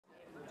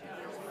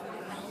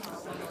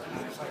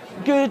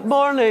Good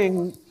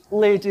morning,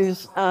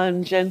 ladies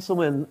and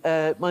gentlemen.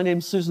 My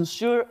name's Susan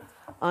Stewart.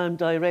 I'm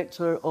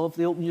Director of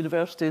the Open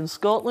University in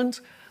Scotland,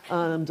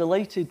 and I'm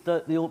delighted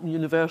that the Open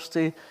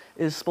University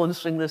is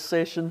sponsoring this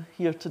session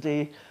here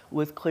today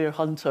with Clare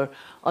Hunter.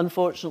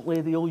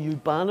 Unfortunately, the OU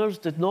banners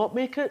did not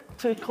make it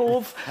to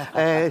Cove,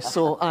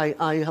 so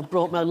I have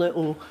brought my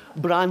little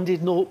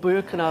branded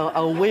notebook and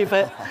I'll wave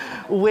it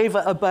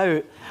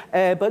about.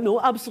 But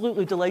no,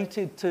 absolutely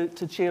delighted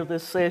to chair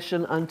this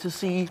session and to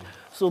see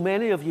so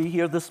many of you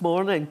here this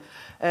morning.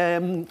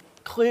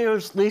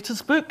 Clare's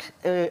latest book,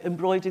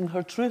 Embroidering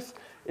Her Truth,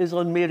 is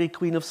on Mary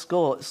Queen of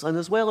Scots, and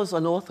as well as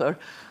an author,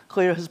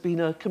 Clare has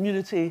been a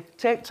community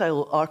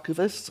textile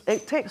archivist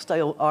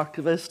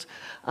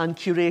and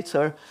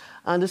curator,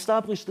 and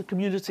established the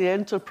community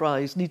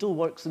enterprise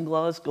Needleworks in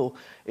Glasgow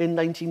in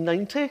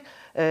 1990,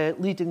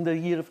 leading the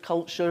Year of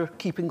Culture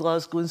Keeping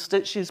Glasgow in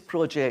Stitches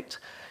project.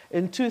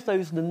 In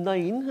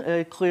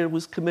 2009, Clare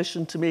was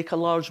commissioned to make a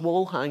large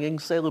wall hanging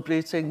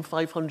celebrating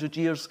 500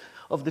 years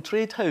of the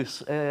trade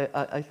house,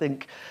 I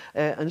think.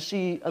 And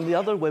she and the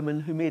other women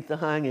who made the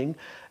hanging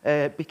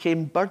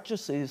became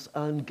burgesses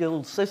and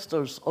guild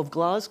sisters of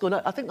Glasgow. And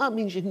I think that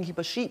means you can keep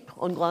a sheep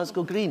on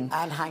Glasgow Green.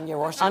 And hang your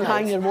washing and out.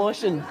 hang your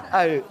washing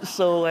out.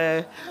 So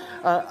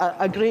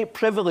a great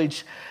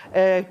privilege.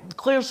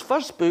 Clare's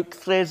first book,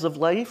 Threads of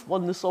Life,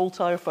 won the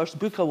Saltire First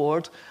Book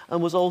Award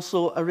and was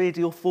also a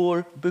Radio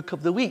 4 Book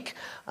of the Week.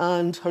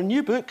 And her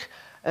new book,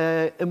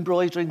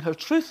 Embroidering Her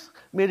Truth,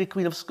 Mary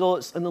Queen of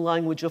Scots in the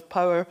Language of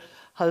Power,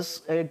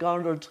 has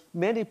garnered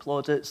many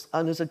plaudits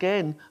and is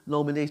again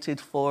nominated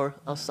for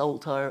a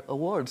Saltire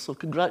Award. So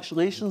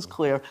congratulations,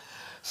 Clare.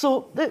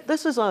 So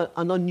this is an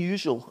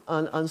unusual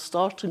and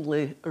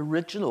startlingly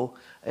original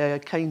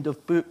kind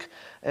of book.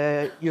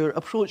 You're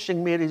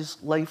approaching Mary's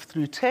life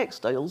through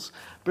textiles,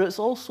 but it's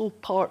also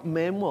part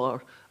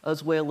memoir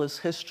as well as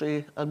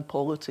history and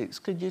politics.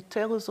 Could you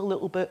tell us a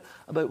little bit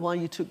about why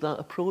you took that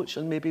approach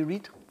and maybe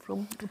read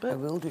from the book? I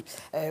will do.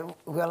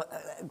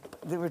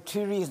 There were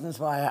two reasons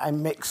why I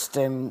mixed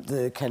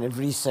the kind of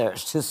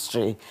researched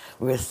history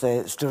with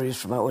stories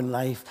from my own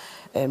life.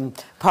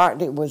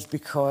 Partly it was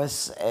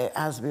because,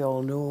 as we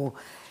all know,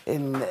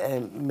 in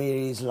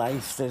Mary's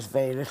life, there's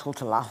very little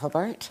to laugh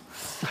about.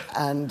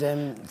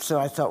 And so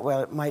I thought,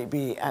 well, it might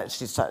be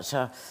actually such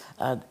a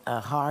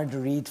hard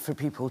read for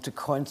people to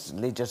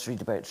constantly just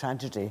read about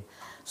tragedy.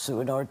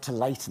 So in order to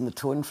lighten the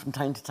tone from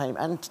time to time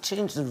and to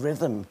change the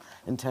rhythm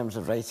in terms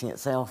of writing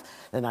itself,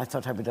 then I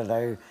thought I would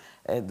allow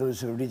those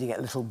who are reading it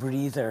a little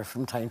breather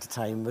from time to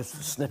time with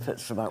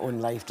snippets from my own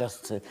life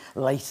just to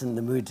lighten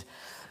the mood.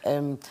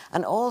 And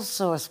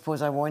also, I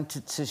suppose I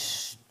wanted to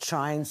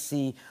try and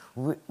see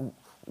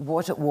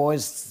what it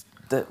was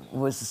that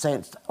was the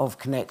sense of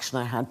connection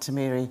I had to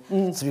Mary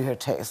through her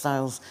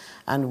textiles,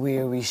 and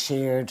where we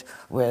shared,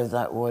 whether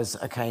that was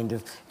a kind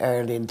of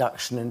early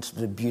induction into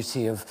the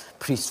beauty of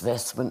priest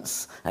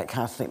vestments at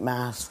Catholic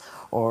Mass,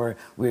 or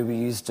where we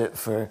used it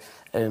for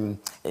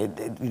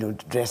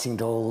dressing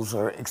dolls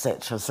or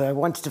etc. So I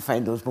wanted to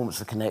find those moments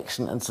of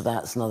connection, and so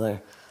that's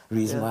another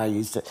reason why I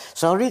used it.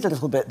 So I'll read a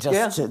little bit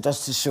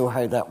just to show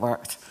how that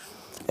worked.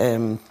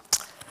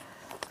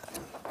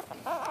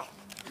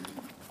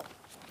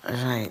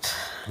 Right,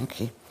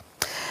 okay.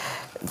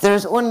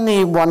 There's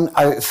only one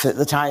outfit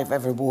that I've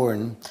ever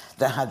worn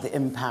that had the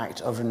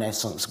impact of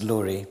Renaissance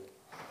glory.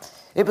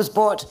 It was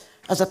bought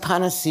as a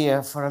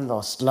panacea for a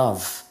lost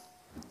love.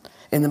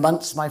 In the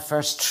months of my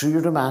first true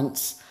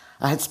romance,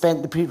 I had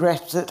spent the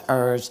prerequisite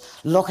hours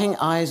locking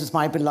eyes with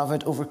my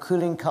beloved over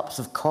cooling cups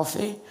of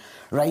coffee,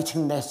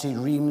 writing necessary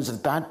reams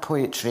of bad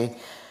poetry,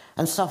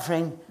 and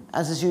suffering,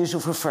 as is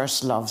usual for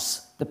first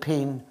loves, the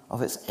pain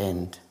of its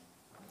end.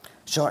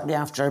 Shortly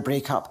after our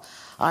breakup,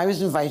 I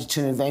was invited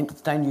to an event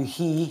that I knew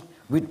he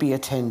would be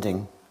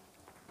attending.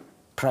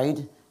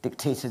 Pride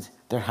dictated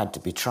there had to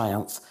be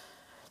triumph.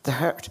 The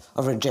hurt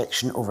of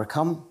rejection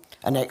overcome,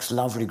 an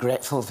ex-love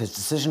regretful of his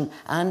decision,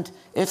 and,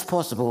 if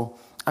possible,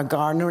 a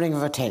garnering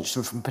of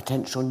attention from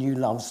potential new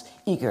loves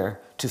eager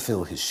to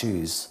fill his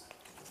shoes.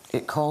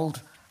 It called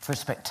for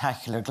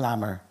spectacular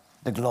glamour,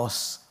 the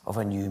gloss of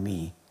a new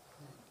me.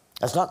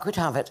 As luck would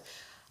have it,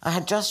 I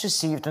had just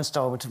received an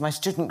instalment of my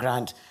student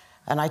grant,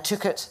 and I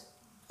took it,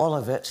 all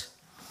of it,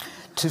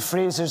 to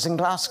Fraser's in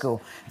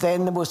Glasgow,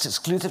 then the most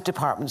exclusive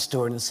department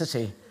store in the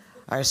city.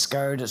 I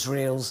scoured its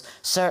rails,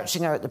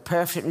 searching out the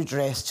perfect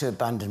redress to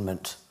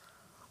abandonment.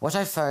 What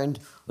I found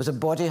was a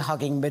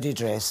body-hugging midi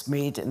dress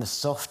made in the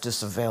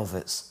softest of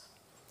velvets.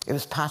 It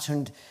was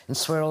patterned in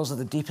swirls of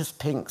the deepest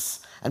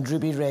pinks and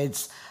ruby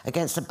reds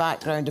against a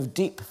background of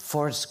deep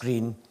forest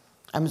green,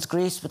 and was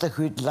graced with a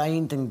hood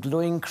lined in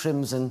glowing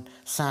crimson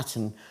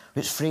satin,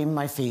 which framed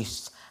my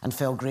face and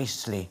fell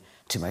gracefully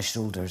to my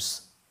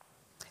shoulders.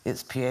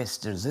 Its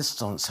pièce de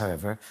résistance,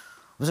 however,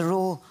 was a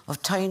row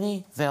of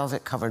tiny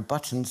velvet-covered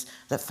buttons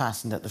that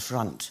fastened at the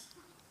front.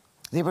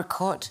 They were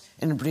caught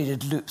in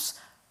braided loops,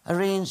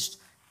 arranged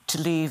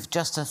to leave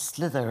just a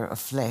slither of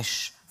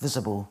flesh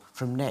visible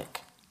from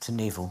neck to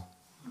navel.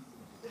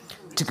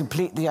 To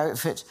complete the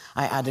outfit,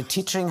 I added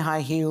teetering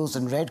high heels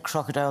and red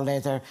crocodile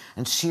leather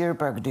and sheer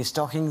burgundy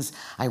stockings.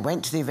 I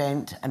went to the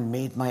event and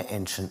made my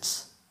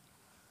entrance.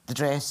 The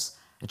dress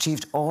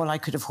achieved all I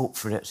could have hoped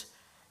for it.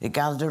 It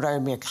gathered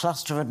around me a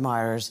cluster of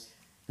admirers,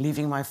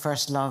 leaving my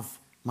first love,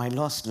 my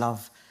lost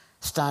love,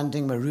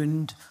 standing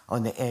marooned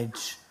on the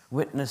edge,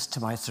 witness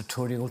to my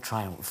sartorial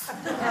triumph.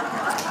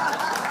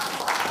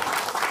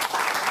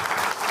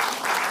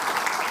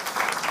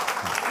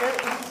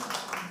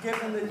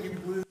 Given that you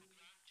blew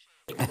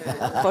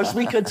first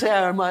week of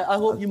term, I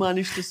hope you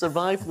managed to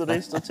survive the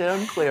rest of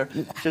term, Claire.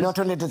 Just not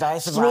only did I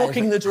survive...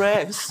 Stroking the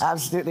dress.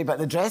 Absolutely, but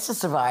the dress has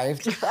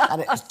survived,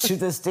 and it's, to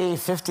this day,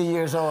 50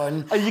 years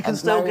on... And you can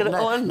still get it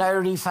on? Now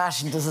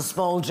refashioned as a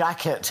small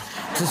jacket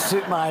to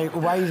suit my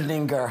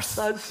widening girth.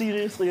 That's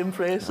seriously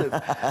impressive.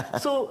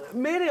 So,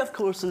 Mary, of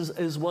course,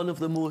 is one of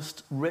the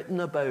most written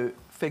about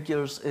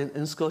figures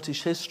in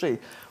Scottish history.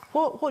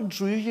 What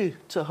drew you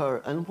to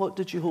her, and what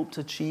did you hope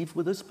to achieve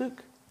with this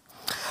book?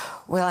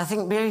 Well, I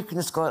think Mary Queen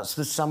of Scots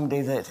was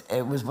somebody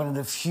that was one of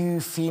the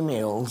few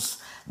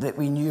females that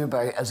we knew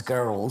about as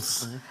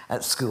girls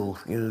at school.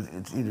 You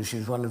know, she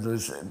was one of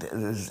those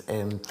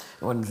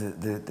one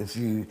of the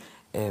few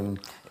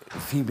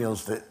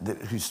females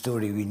whose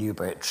story we knew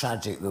about,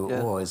 tragic though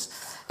it was.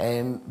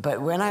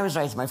 But when I was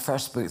writing my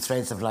first book,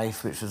 Threads of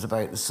Life, which was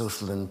about the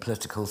social and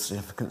political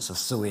significance of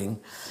sewing,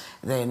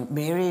 then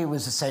Mary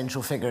was a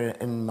central figure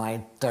in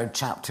my third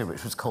chapter,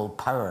 which was called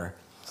Power.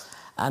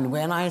 And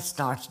when I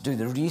started to do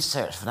the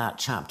research for that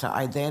chapter,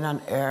 I then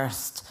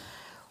unearthed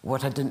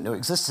what I didn't know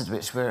existed,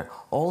 which were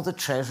all the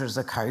treasurer's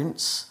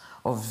accounts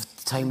of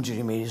the time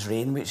during Mary's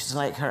reign, which is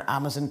like her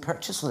Amazon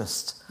purchase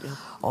list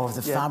of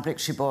the fabric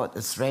she bought,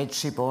 the thread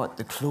she bought,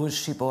 the clothes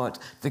she bought,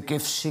 the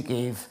gifts she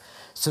gave.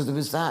 So there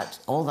was that,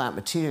 all that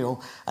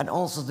material, and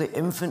also the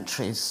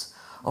inventories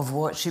of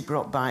what she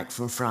brought back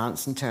from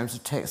France in terms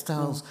of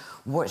textiles,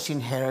 what she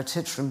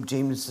inherited from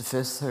James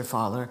V, her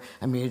father,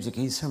 and Mary de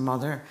Guise, her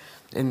mother,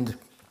 in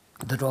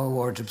the Royal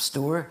Wardrobe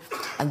store,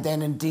 and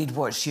then indeed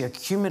what she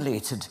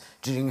accumulated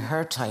during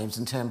her times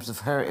in terms of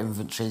her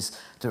inventories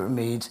that were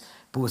made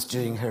both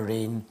during her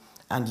reign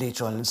and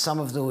later on. And some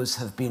of those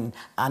have been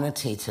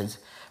annotated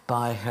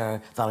by her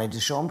valet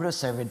de chambre,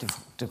 servant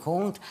de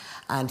compte,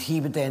 and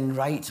he would then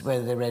write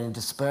whether there were any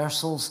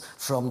dispersals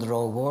from the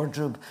Royal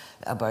Wardrobe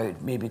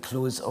about maybe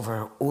clothes of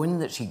her own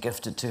that she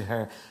gifted to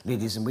her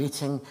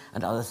ladies-in-waiting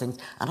and other things.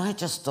 And I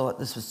just thought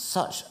this was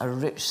such a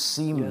rich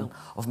seam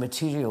of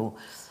material.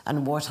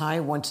 And what I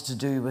wanted to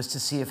do was to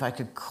see if I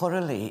could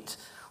correlate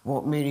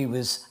what Mary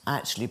was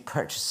actually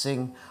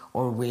purchasing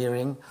or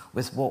wearing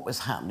with what was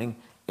happening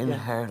in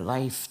her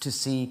life, to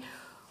see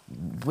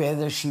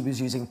whether she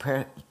was using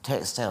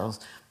textiles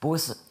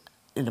both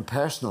in a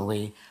personal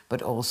way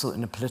but also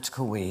in a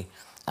political way.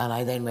 And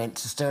I then went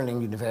to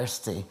Stirling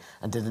University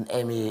and did an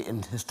MA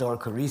in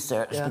historical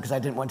research because I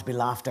didn't want to be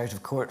laughed out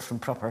of court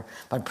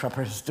by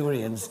proper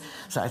historians.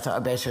 So I thought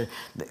I'd better,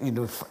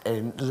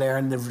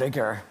 learn the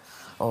rigour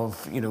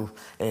of,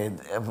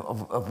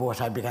 of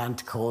what I began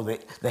to call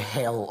the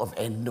hell of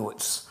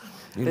endnotes.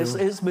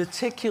 It's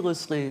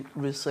meticulously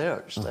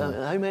researched.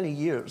 How many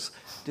years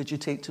did you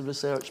take to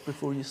research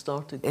before you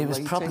started It was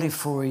writing? probably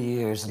 4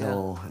 years in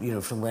all,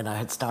 from when I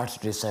had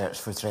started research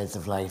for Threads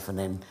of Life and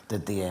then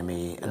did the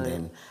MA and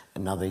then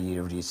another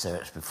year of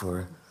research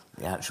before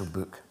the actual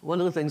book. One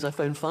of the things I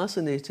found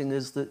fascinating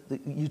is that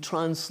you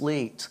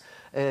translate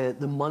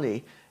the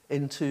money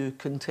into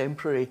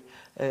contemporary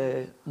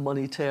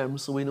money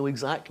terms, so we know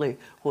exactly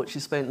what she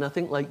spent. And I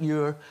think like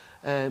your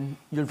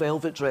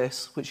velvet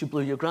dress, which you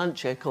blew your grant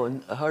cheque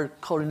on, her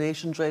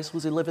coronation dress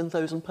was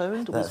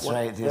 £11,000. That's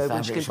right, the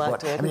fabric she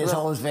bought. I mean, it's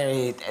always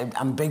very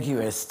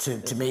ambiguous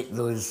to make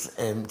those,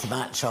 to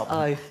match up,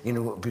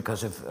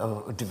 because of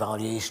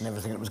devaluation,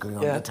 everything that was going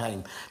on at the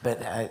time.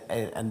 But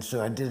and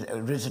so I did,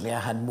 originally I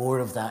had more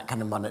of that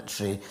kind of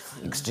monetary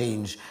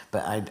exchange,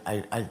 but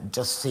I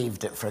just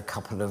saved it for a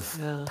couple of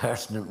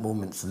pertinent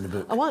moments in the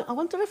book. I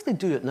wonder if they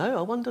do it now.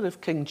 I wonder if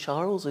King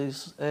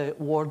Charles's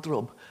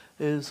wardrobe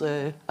is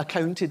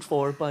accounted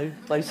for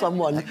by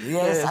someone.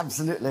 Yes,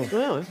 absolutely.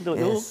 Well, I don't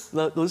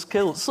know those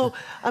kilts. So,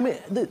 I mean,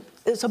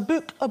 it's a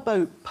book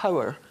about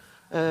power,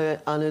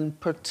 and in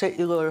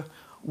particular,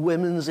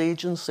 women's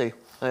agency,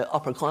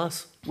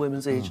 upper-class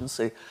women's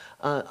agency,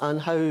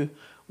 and how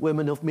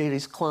women of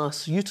Mary's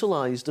class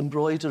utilised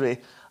embroidery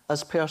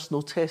as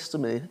personal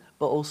testimony,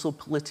 but also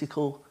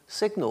political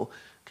signal.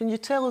 Can you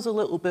tell us a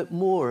little bit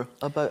more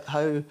about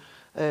how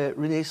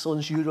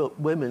Renaissance Europe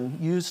women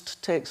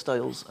used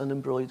textiles and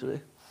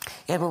embroidery?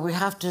 Yeah, but we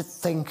have to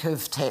think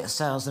of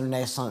textiles and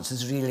Renaissance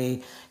as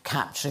really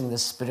capturing the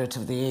spirit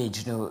of the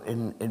age.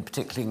 In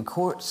particularly in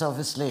courts,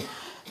 obviously,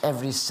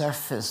 every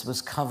surface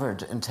was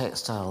covered in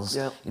textiles.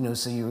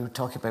 So you were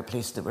talking about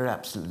places that were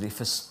absolutely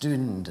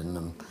festooned in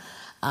them,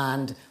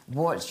 and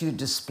what you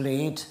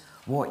displayed,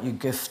 what you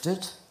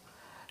gifted,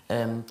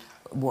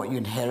 what you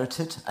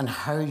inherited and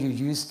how you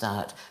used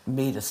that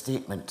made a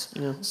statement.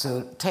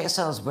 So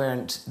textiles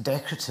weren't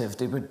decorative,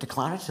 they were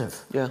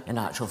declarative in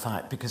actual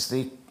fact, because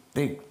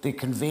they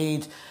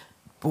conveyed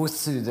both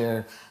through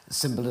their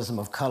symbolism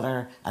of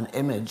colour and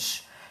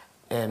image,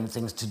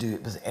 things to do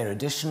with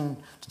erudition,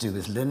 to do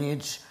with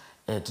lineage,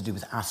 to do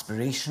with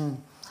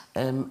aspiration.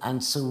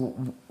 And so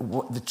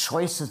what the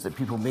choices that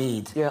people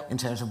made in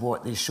terms of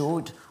what they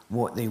showed,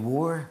 what they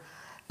wore,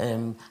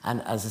 and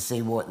as I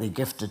say, what they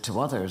gifted to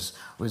others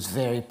was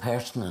very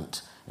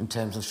pertinent in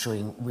terms of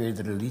showing where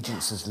their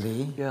allegiances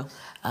lay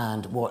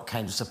and what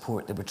kind of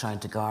support they were trying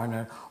to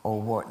garner or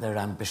what their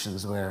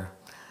ambitions were.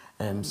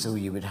 So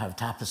you would have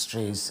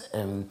tapestries,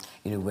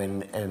 you know,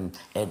 when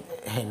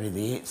Henry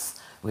VIII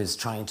was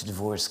trying to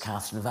divorce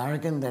Catherine of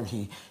Aragon, then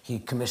he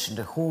commissioned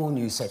a whole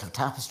new set of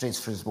tapestries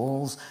for his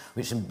walls,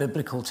 which in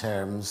biblical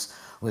terms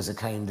was a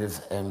kind of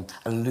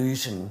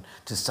allusion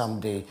to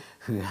somebody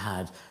who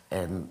had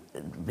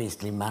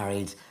basically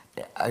married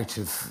out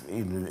of,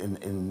 you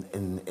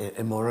know,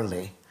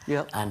 immorally.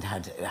 And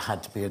had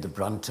to bear the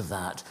brunt of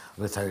that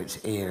without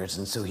heirs,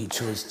 and so he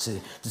chose to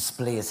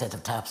display a set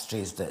of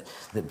tapestries that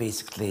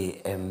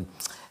basically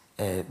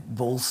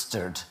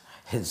bolstered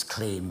his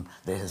claim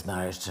that his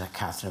marriage to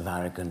Catherine of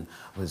Aragon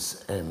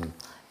was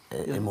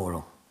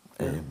immoral,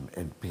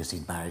 because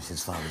he'd married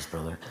his father's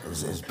brother,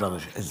 his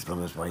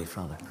brother's wife,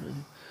 rather.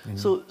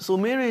 So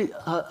Mary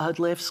had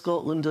left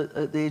Scotland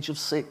at the age of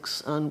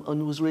 6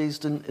 and was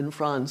raised in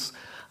France,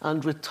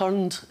 and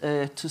returned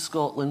to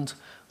Scotland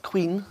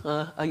Queen,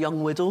 a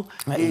young widow,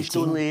 aged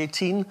only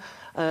 18,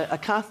 a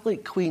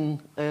Catholic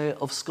Queen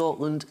of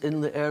Scotland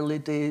in the early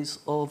days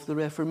of the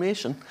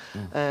Reformation,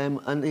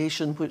 a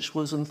nation which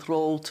was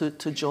enthralled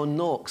to John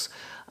Knox,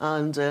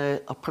 and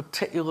a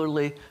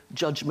particularly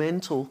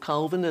judgmental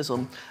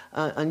Calvinism.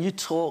 And you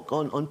talk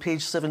on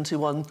page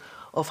 71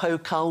 of how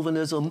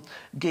Calvinism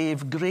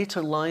gave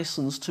greater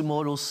license to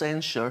moral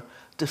censure,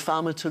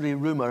 defamatory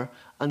rumour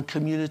and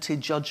community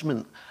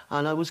judgment.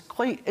 And I was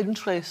quite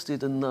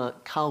interested in that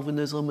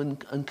Calvinism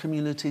and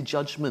community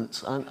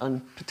judgment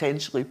and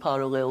potentially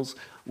parallels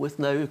with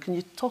now. Can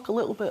you talk a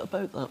little bit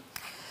about that?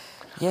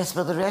 Yes,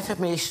 well, the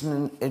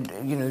Reformation,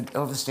 you know,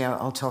 obviously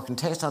I'll talk in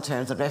textile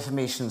terms. The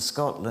Reformation in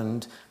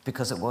Scotland,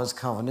 because it was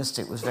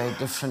Calvinistic, was very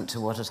different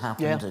to what had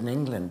happened in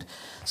England.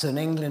 So in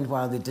England,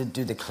 while they did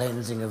do the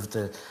cleansing of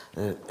the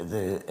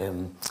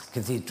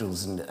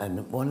cathedrals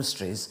and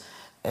monasteries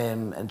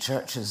and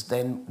churches,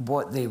 then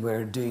what they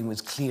were doing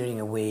was clearing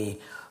away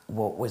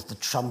what was the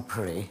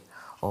trumpery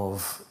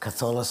of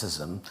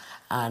Catholicism,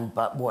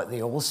 but what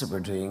they also were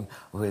doing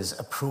was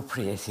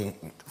appropriating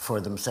it for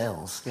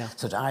themselves.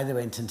 So it either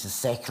went into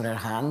secular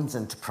hands,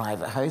 into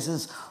private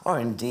houses, or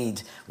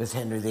indeed with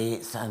Henry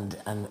VIII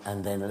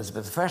and then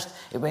Elizabeth I,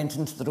 it went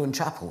into their own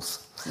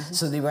chapels.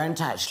 So they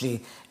weren't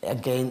actually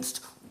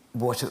against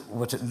what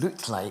it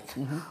looked like.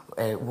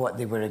 What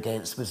they were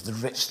against was the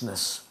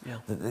richness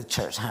that the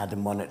church had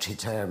in monetary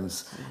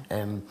terms.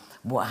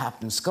 What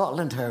happened in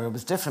Scotland, however,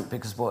 was different,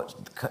 because what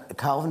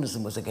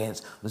Calvinism was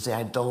against was the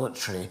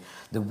idolatry,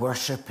 the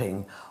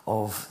worshipping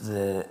of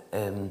the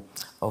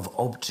of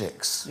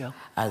objects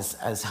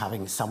as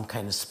having some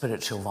kind of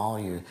spiritual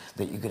value,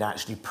 that you could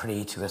actually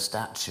pray to a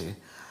statue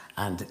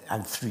and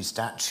through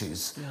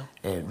statues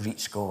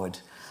reach God.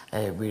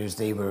 Whereas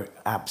they were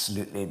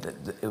absolutely,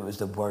 it was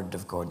the word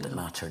of God that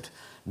mattered,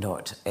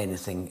 not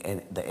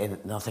anything,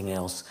 nothing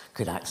else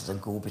could act as a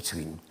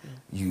go-between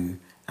you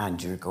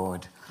and your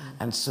God.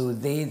 And so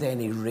they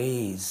then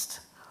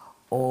erased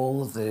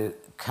all the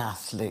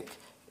Catholic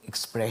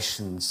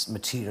expressions,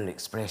 material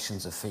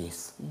expressions of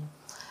faith.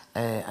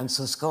 And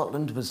so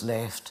Scotland was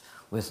left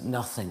with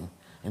nothing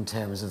in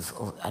terms of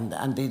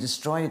and they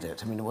destroyed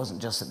it. I mean, it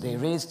wasn't just that they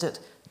erased it,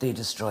 they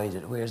destroyed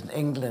it. Whereas in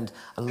England,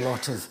 a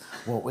lot of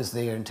what was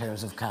there in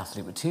terms of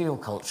Catholic material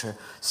culture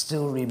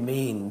still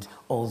remained,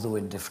 although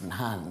in different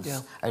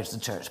hands, out of the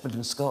church. But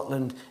in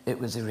Scotland, it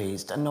was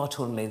erased. And not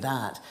only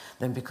that,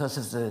 then because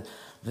of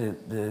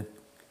the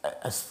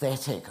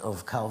aesthetic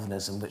of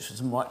Calvinism, which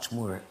was much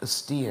more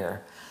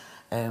austere,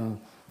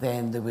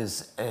 then there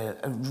was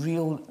a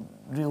real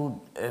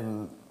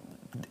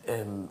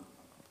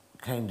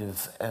kind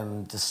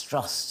of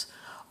distrust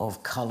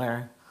of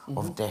colour,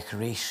 of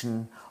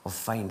decoration, of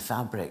fine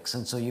fabrics.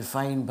 And so you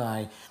find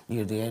by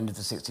near the end of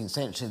the 16th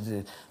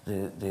century,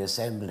 the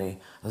Assembly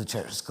of the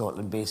Church of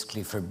Scotland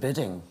basically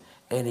forbidding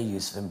any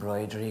use of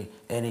embroidery,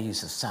 any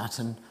use of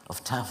satin,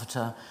 of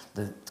taffeta.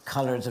 The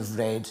colours of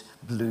red,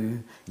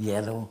 blue,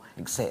 yellow,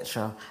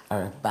 etc.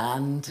 are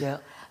banned.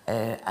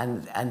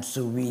 And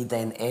so we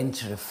then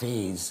enter a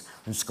phase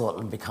when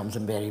Scotland becomes a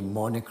very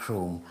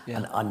monochrome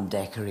and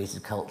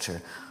undecorated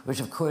culture, which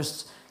of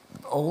course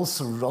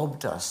also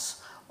robbed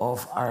us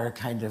of our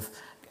kind of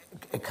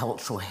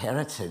cultural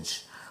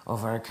heritage,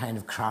 of our kind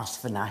of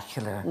craft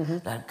vernacular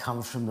that had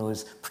come from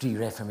those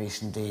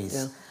pre-Reformation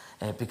days,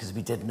 because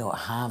we did not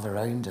have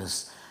around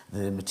us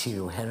the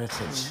material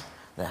heritage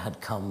that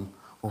had come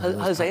over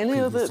Has any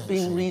of it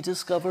been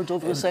rediscovered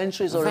over the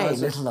centuries? Or very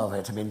little of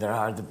it. I mean, there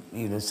are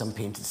some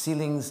painted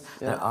ceilings,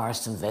 there are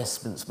some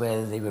vestments,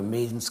 whether they were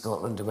made in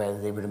Scotland or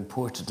whether they were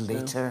imported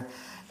later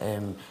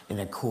in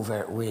a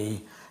covert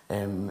way.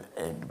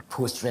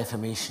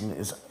 post-Reformation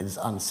is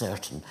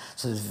uncertain.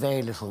 So there's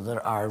very little.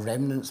 There are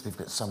remnants. We've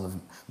got some of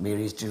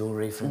Mary's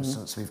jewellery, for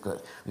instance. We've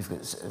got,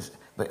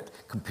 but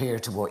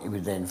compared to what you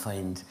would then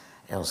find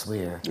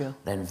elsewhere,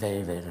 then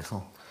very, very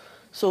little.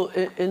 So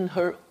in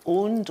her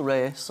own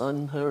dress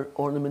and her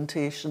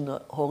ornamentation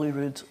at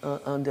Holyrood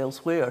and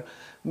elsewhere,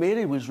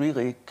 Mary was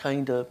really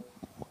kind of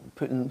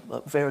putting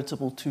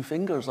veritable two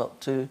fingers up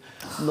to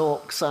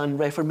Knox and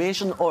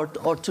Reformation, or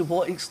to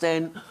what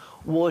extent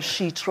was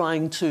she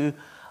trying to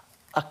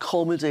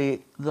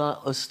accommodate that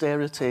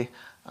austerity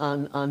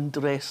and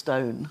dress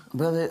down?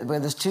 Well,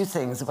 there's two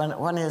things.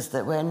 One is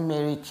that when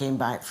Mary came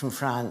back from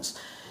France,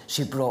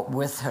 she brought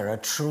with her a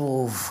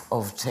trove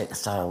of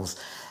textiles,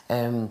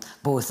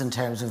 both in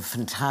terms of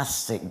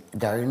fantastic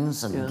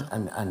gowns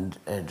and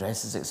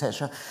dresses,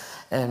 etc.,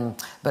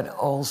 but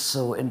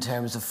also in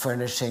terms of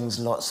furnishings,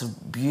 lots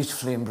of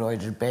beautifully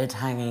embroidered bed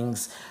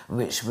hangings,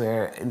 which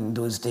were, in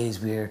those days,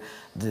 where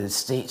the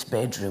state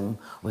bedroom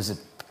was a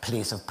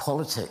place of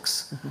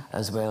politics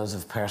as well as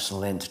of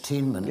personal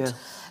entertainment.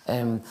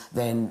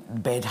 Then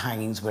bed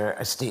hangings were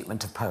a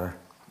statement of power,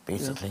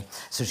 basically.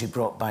 So she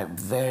brought back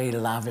very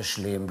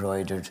lavishly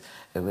embroidered,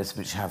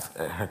 which have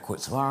her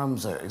coats of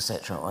arms, or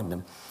etc. on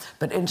them.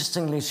 But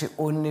interestingly, she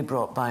only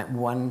brought back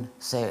one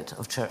set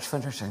of church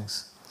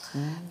furnishings.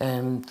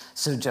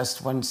 So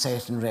just one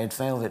set in red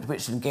velvet,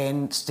 which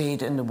again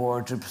stayed in the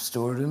wardrobe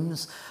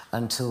storerooms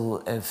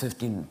until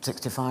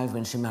 1565,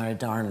 when she married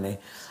Darnley,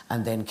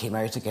 and then came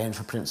out again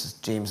for Prince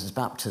James's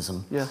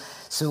baptism.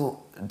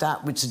 So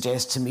that would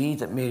suggest to me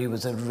that Mary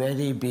was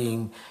already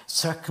being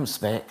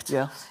circumspect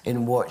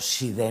in what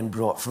she then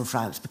brought from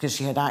France, because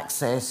she had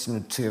access.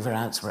 Two of her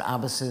aunts were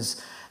abbesses.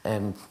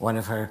 One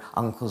of her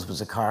uncles was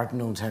a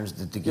cardinal in terms of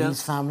the de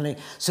Guise family.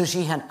 So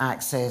she had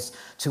access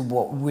to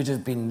what would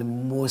have been the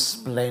most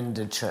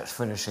splendid church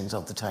furnishings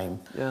of the time.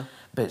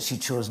 But she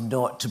chose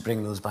not to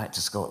bring those back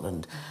to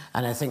Scotland.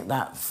 And I think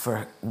that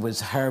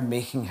was her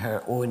making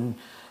her own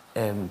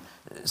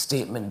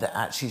statement that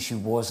actually she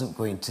wasn't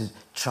going to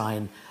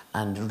try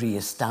and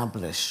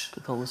re-establish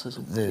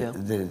Catholicism.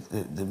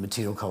 The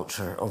material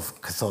culture of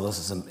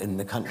Catholicism in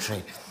the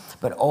country.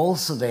 But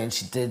also then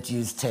she did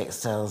use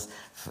textiles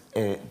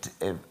in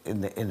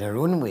her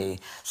own way.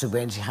 So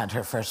when she had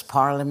her first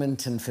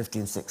parliament in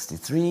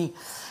 1563,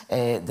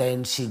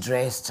 then she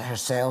dressed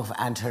herself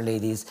and her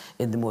ladies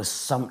in the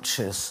most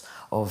sumptuous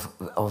of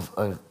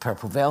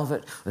purple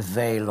velvet with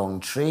very long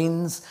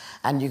trains.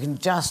 And you can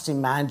just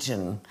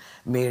imagine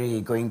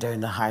Mary going down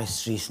the high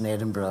street in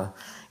Edinburgh,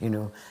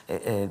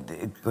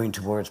 going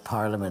towards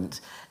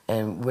Parliament,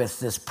 with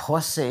this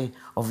posse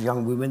of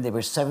young women. They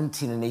were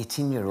 17 and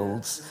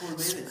 18-year-olds,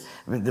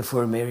 the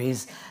four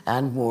Marys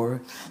and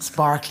more,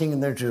 sparkling in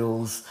their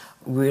jewels,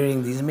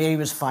 wearing these. Mary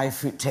was 5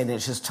 foot 10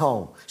 inches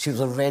tall. She was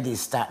already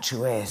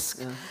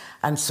statuesque.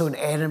 And so in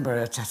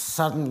Edinburgh, to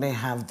suddenly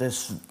have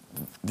this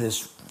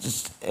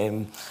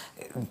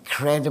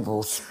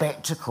incredible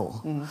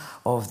spectacle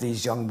of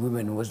these young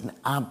women was an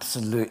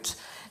absolute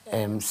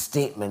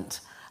statement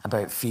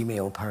about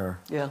female power.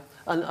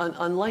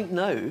 And like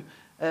now,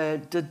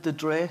 did the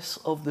dress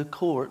of the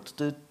court,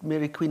 did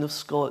Mary Queen of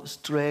Scots'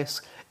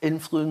 dress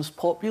influence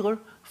popular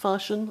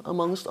fashion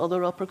amongst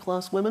other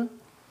upper-class women?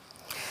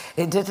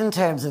 It did, in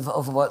terms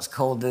of what's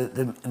called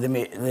the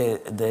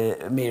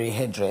Mary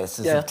headdress.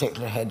 There's a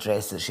particular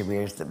headdress that she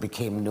wears that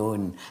became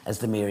known as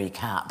the Mary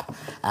cap.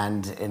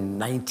 And in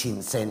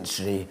 19th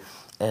century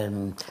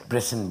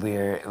Britain,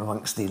 where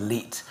amongst the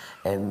elite,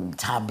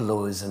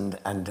 tableaus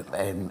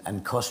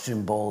and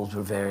costume balls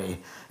were very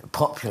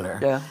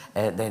popular.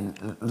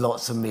 Then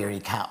lots of Mary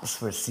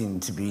caps were seen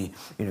to be,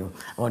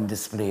 on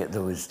display at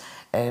those.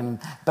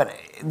 But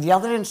the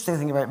other interesting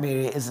thing about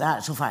Mary is, in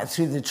actual fact,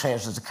 through the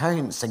treasurer's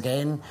accounts,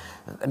 again,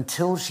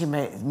 until she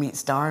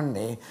meets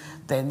Darnley,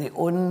 then the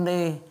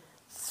only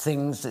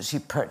things that she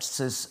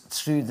purchases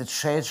through the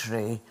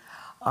treasury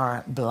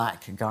are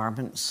black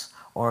garments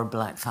or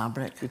black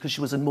fabric. Because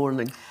she was in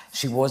mourning.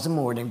 She was in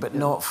mourning, but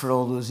not for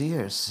all those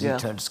years. She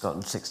returned to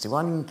Scotland in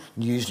 61.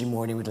 Usually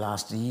mourning would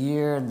last a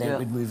year, and then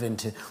we'd move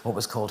into what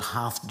was called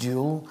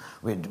half-dual.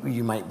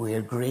 You might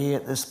wear grey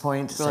at this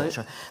point,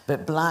 etc.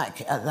 But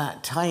black at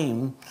that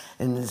time,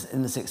 in the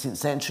 16th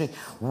century,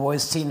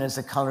 was seen as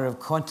a colour of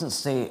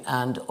constancy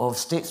and of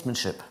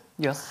statesmanship.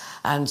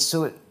 And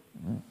so...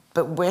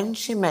 But when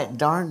she met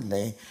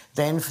Darnley,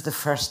 then for the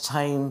first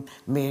time,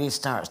 Mary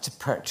starts to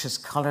purchase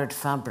coloured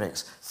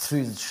fabrics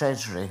through the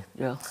treasury.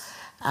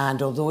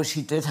 And although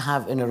she did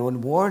have in her own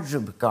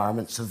wardrobe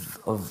garments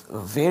of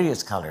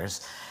various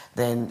colours,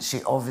 then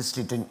she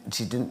obviously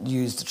didn't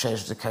use the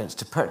treasurer's accounts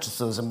to purchase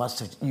those, and must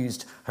have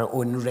used her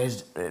own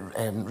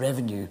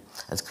revenue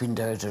as Queen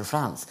Dowager of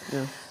France.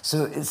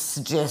 So it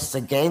suggests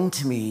again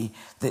to me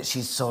that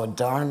she saw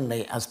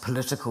Darnley as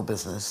political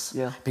business,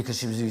 because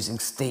she was using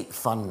state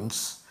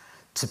funds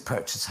to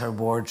purchase her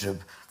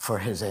wardrobe for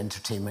his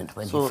entertainment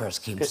when he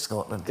first came to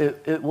Scotland.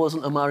 It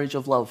wasn't a marriage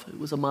of love, it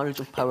was a marriage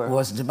of power. It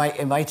wasn't.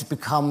 It might have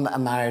become a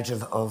marriage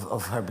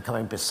of her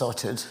becoming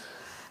besotted,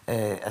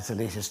 at a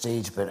later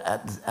stage, but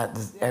at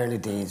the early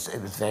days,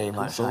 it was very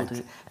much like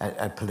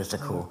a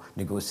political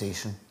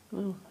negotiation.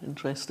 Oh,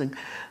 interesting.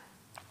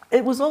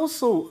 It was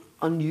also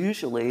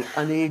unusually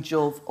an age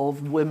of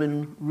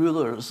women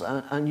rulers,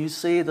 and you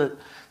say that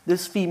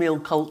this female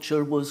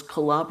culture was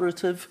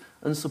collaborative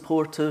and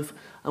supportive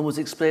and was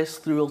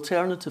expressed through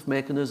alternative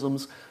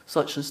mechanisms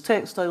such as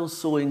textiles,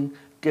 sewing,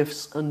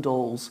 gifts and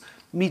dolls,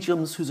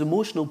 mediums whose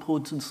emotional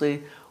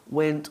potency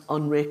went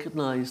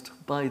unrecognised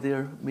by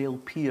their male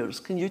peers.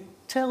 Can you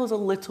tell us a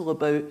little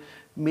about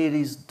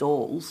Mary's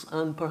dolls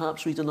and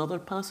perhaps read another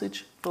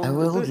passage from the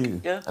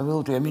book? I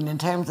will do. I mean, in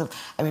terms of,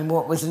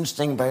 what was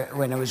interesting about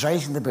when I was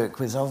writing the book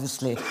was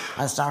obviously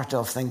I started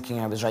off thinking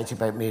I was writing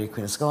about Mary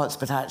Queen of Scots,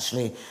 but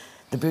actually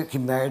the book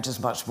emerges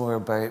much more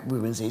about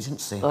women's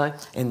agency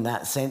in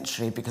that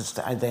century, because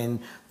I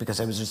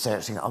was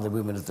researching other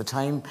women of the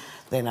time,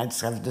 then I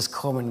discovered this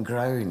common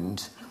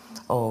ground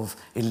of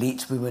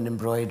elite women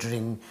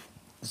embroidering,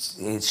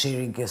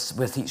 sharing gifts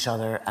with each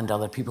other and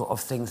other people of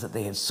things that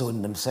they had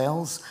sewn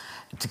themselves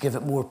to give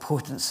it more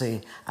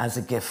potency as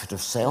a gift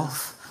of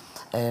self.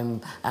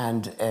 Things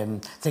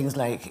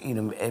like,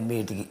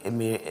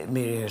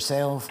 Mary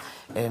herself,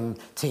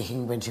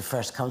 taking, when she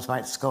first comes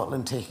back to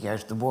Scotland, taking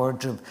out the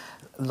wardrobe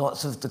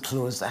lots of the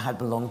clothes that had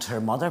belonged to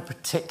her mother,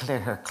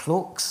 particularly her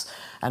cloaks.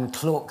 And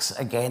cloaks,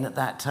 again, at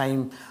that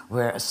time,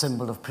 were a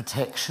symbol of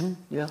protection.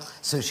 Yeah.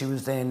 So she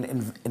was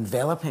then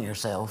enveloping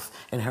herself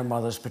in her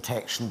mother's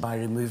protection by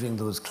removing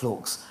those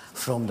cloaks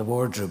from the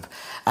wardrobe.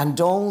 And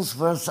dolls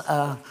was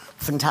a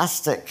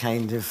fantastic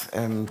kind of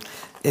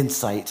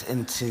insight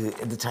into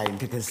the time,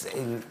 because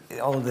in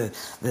all the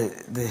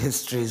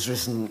histories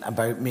written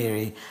about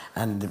Mary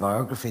and the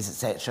biographies,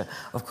 etc.,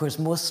 of course,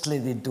 mostly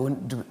they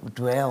don't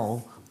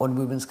dwell on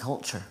women's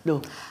culture.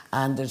 No.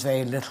 And there's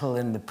very little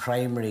in the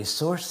primary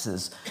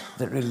sources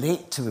that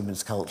relate to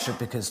women's culture,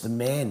 because the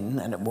men,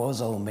 and it was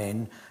all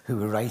men who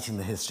were writing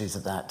the histories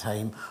at that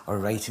time or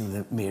writing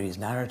the Mary's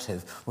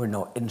narrative, were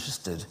not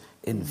interested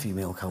in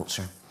female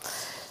culture.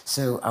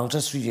 So I'll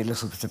just read you a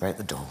little bit about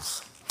the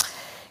dolls.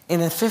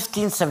 In a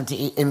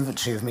 1578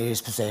 inventory of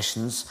Mary's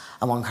possessions,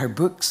 among her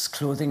books,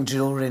 clothing,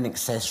 jewellery and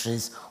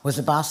accessories, was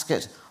a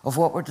basket of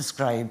what were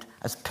described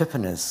as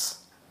pippanas.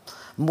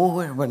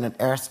 More were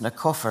unearthed in a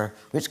coffer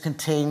which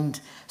contained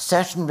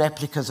certain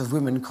replicas of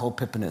women called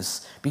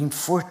pippanas, being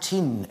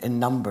 14 in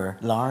number,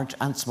 large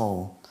and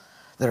small.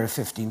 There are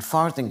 15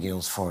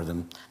 farthingales for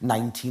them,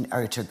 19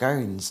 outer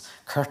gowns,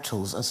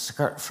 kirtles and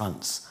skirt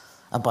fronts,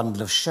 a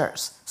bundle of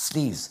shirts,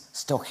 sleeves,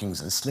 stockings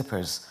and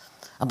slippers,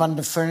 a bundle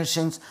of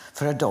furnishings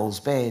for a doll's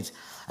bed,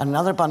 and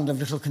another bundle of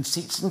little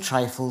conceits and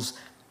trifles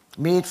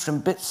made from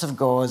bits of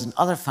gauze and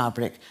other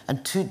fabric,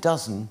 and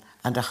 24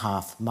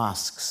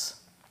 masks.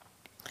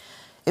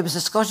 It was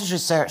the Scottish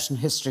Research and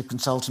History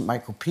consultant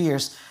Michael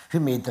Pearce who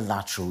made the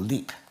lateral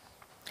leap.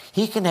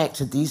 He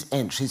connected these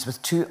entries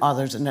with two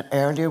others in an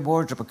earlier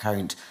wardrobe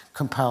account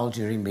compiled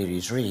during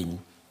Mary's reign.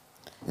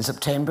 In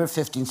September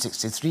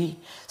 1563,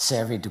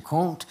 Servet du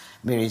Comte,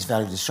 Mary's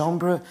valet de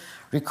chambre,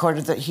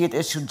 recorded that he had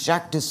issued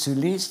Jacques de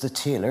Soulis, the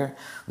tailor,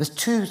 with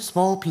 2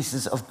 small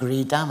pieces of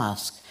grey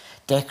damask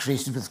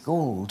decorated with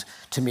gold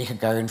to make a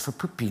gown for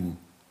Pupine,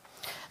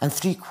 and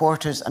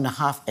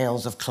 3/4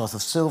 ells of cloth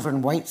of silver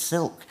and white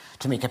silk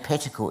to make a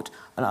petticoat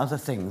and other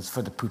things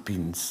for the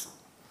Pupines.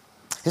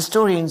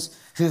 Historians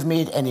who have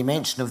made any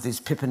mention of these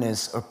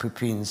pippanas or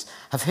Pupines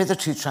have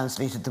hitherto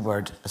translated the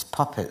word as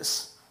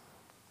puppets.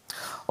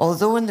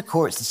 Although in the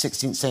courts of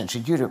 16th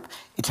century Europe,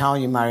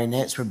 Italian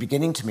marionettes were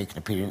beginning to make an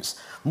appearance,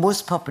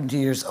 most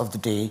puppeteers of the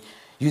day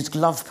used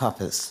glove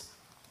puppets,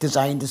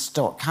 designed as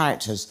stock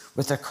characters,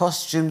 with their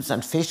costumes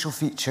and facial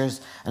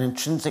features an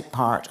intrinsic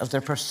part of their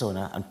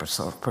persona and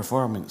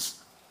performance.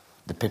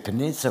 The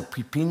pippanes or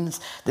pupines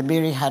that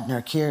Mary had in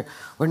her care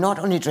were not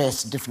only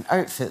dressed in different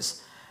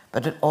outfits,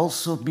 but had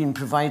also been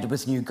provided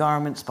with new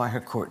garments by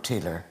her court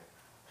tailor.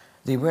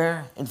 They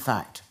were, in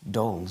fact,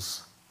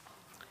 dolls.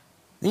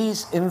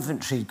 These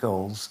inventory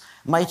dolls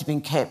might have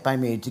been kept by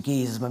Mary de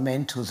Guise as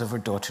mementos of her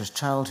daughter's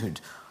childhood,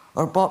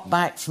 or brought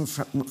back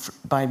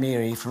by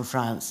Mary from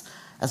France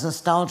as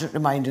nostalgic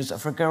reminders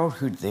of her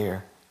girlhood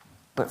there.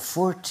 But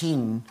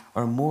 14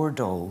 or more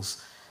dolls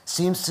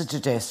seems to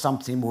suggest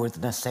something more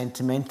than a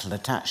sentimental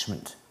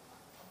attachment.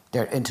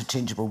 Their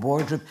interchangeable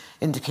wardrobe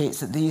indicates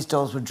that these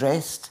dolls were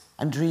dressed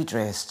and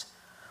redressed.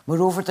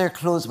 Moreover, their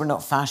clothes were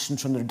not fashioned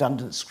from the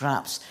redundant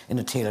scraps in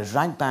a tailor's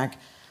rag bag,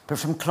 but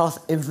from cloth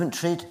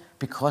inventoried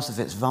because of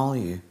its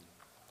value.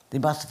 They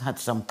must have had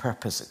some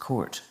purpose at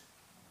court.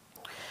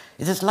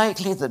 It is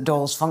likely that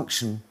dolls'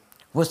 function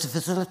was to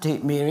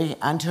facilitate Mary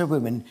and her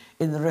women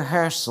in the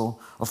rehearsal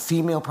of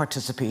female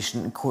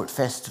participation in court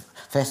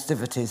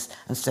festivities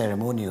and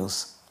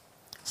ceremonials.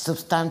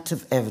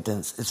 Substantive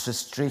evidence is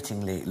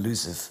frustratingly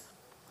elusive.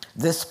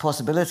 This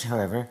possibility,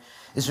 however,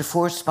 is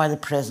reinforced by the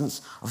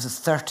presence of the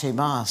 30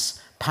 masks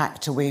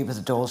packed away with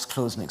the dolls'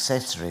 clothes and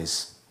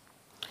accessories.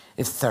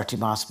 If 30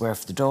 masks were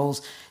for the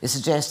dolls, it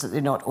suggests that they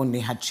not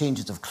only had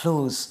changes of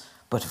clothes,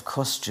 but of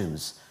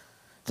costumes,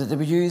 that they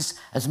were used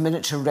as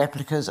miniature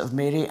replicas of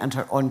Mary and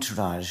her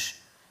entourage,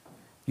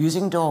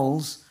 Using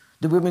dolls,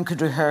 the women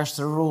could rehearse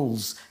their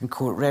roles in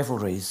court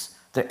revelries.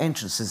 Their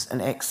entrances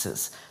and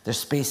exits, their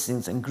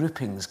spacings and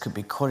groupings could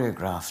be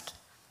choreographed.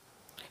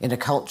 In a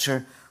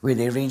culture where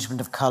the arrangement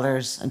of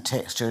colours and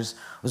textures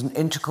was an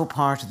integral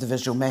part of the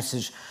visual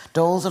message,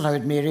 dolls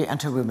allowed Mary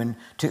and her women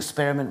to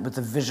experiment with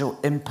the visual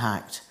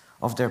impact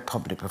of their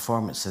public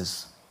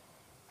performances.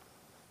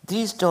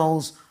 These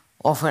dolls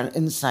offer an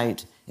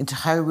insight into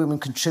how women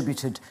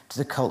contributed to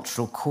the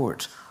cultural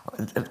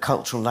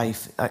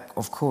life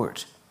of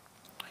court.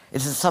 It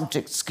is a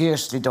subject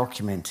scarcely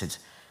documented.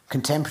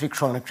 Contemporary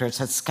chroniclers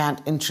had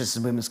scant interest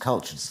in women's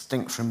culture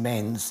distinct from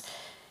men's.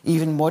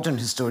 Even modern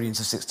historians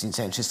of 16th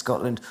century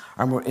Scotland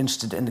are more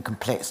interested in the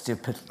complexity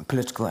of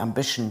political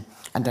ambition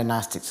and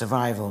dynastic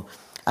survival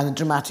and the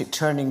dramatic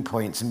turning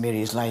points in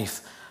Mary's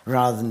life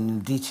rather than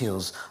the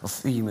details of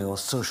female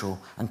social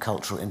and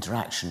cultural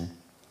interaction.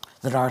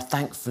 There are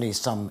thankfully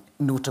some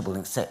notable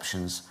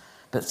exceptions,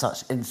 but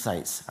such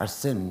insights are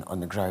thin on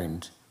the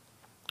ground.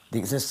 The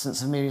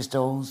existence of Mary's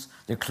dolls,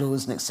 their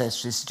clothes and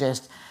accessories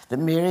suggest that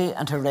Mary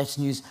and her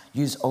retinues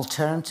use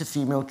alternative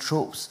female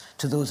tropes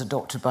to those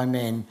adopted by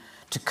men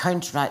to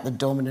counteract the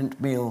dominant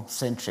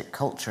male-centric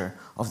culture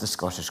of the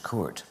Scottish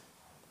court.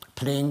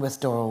 Playing with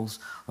dolls,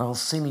 while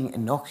seeming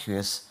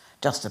innocuous,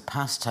 just a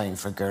pastime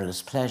for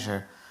girlish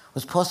pleasure,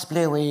 was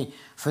possibly a way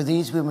for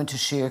these women to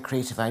share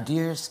creative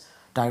ideas,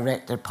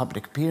 direct their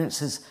public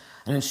appearances,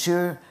 and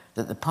ensure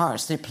that the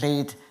parts they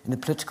played in the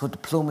political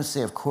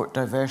diplomacy of court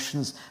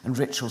diversions and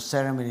ritual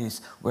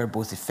ceremonies were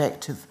both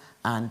effective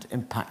and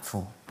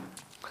impactful.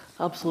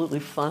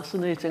 Absolutely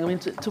fascinating. I mean,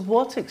 to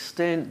what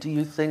extent do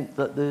you think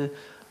that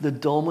the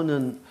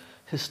dominant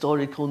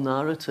historical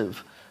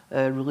narrative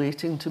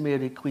relating to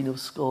Mary Queen of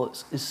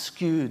Scots is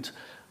skewed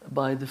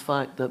by the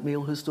fact that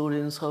male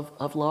historians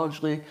have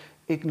largely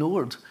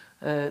ignored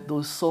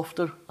those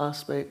softer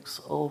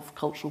aspects of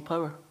cultural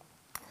power?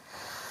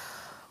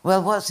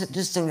 Well, what's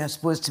interesting, I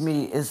suppose, to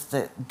me is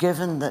that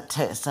given that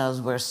textiles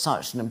were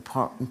such an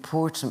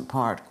important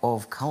part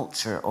of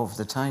culture of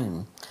the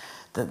time,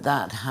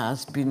 that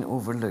has been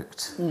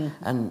overlooked.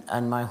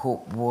 And my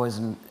hope was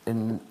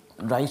in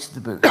writing the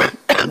book,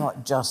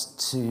 not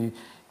just to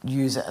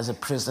use it as a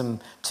prism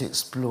to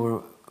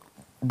explore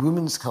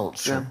women's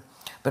culture,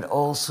 but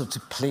also to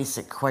place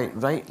it quite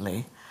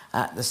rightly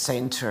at the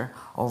centre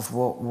of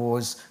what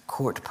was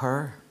court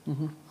power.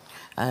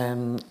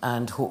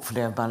 And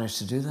hopefully I've managed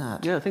to do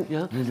that. Yeah, I think,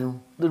 You know?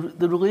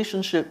 The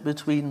relationship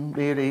between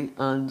Mary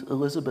and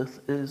Elizabeth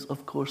is,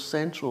 of course,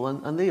 central,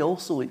 and they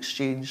also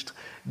exchanged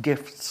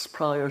gifts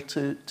prior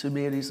to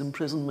Mary's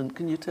imprisonment.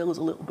 Can you tell us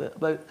a little bit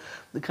about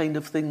the kind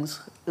of things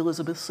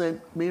Elizabeth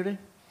sent Mary?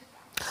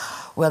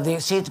 Well, they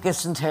exchanged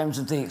gifts in terms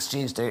of they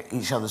exchanged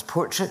each other's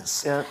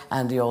portraits,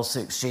 and they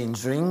also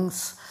exchanged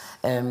rings.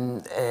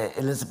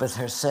 Elizabeth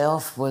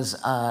herself was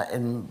an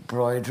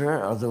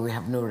embroiderer, although we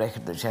have no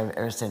record that she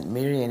ever sent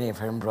Mary any of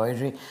her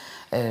embroidery.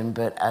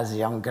 But as a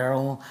young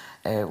girl,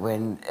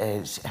 when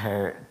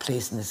her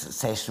place in the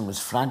succession was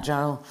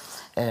fragile,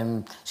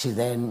 she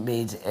then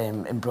made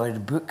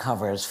embroidered book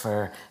covers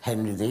for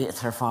Henry VIII,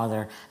 her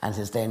father, and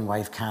his then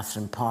wife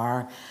Catherine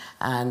Parr,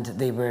 and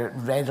they were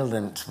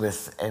redolent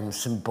with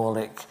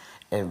symbolic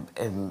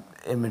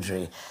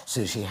imagery.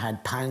 So she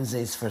had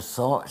pansies for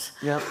thought.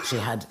 She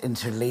had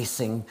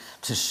interlacing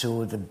to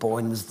show the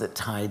bonds that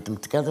tied them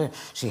together.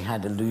 She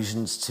had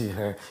allusions to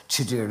her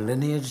Tudor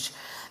lineage.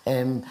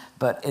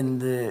 But in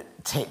the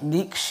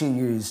technique she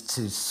used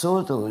to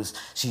sew those,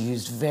 she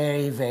used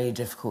very, very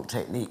difficult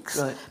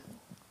techniques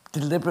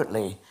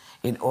deliberately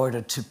in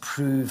order to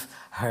prove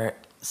her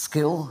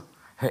skill,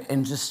 her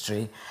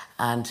industry,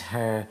 and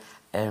her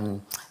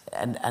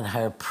and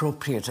how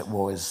appropriate it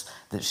was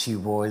that she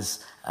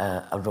was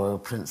a royal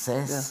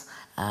princess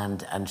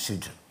and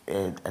should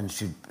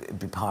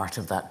be part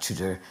of that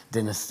Tudor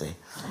dynasty.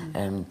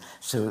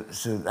 So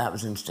that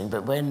was interesting.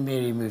 But when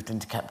Mary moved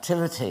into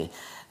captivity,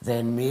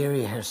 then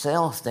Mary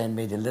herself then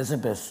made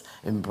Elizabeth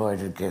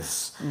embroidered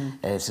gifts.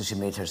 So she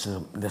made her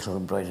some little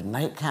embroidered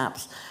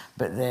nightcaps.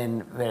 But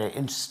then, very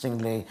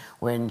interestingly,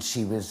 when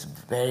she was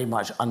very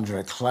much under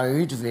a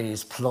cloud,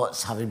 various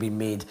plots having been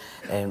made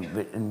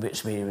in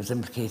which Mary was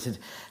implicated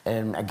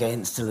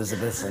against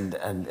Elizabeth and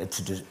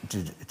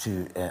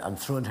to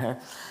unthrone her,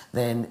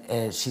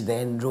 then she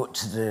then wrote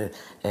to the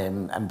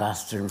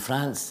ambassador in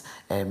France,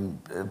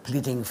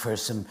 pleading for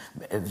some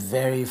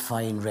very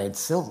fine red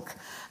silk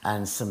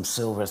and some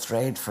silver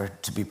thread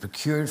to be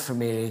procured for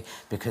Mary,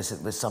 because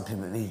it was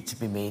something that needed to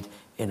be made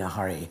in a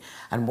hurry.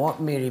 And what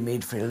Mary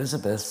made for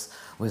Elizabeth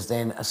was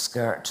then a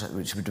skirt,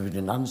 which would have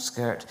been an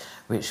unskirt,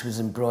 which was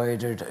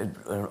embroidered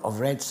of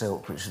red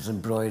silk, which was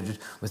embroidered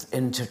with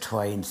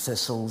intertwined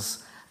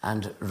thistles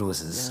and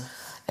roses.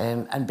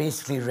 And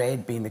basically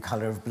red being the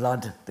colour of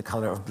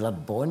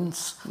blood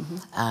bonds,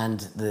 and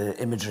the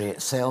imagery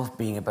itself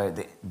being about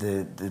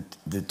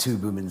the two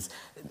women's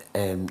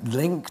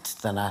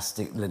linked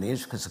dynastic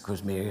lineage, because of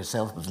course Mary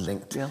herself was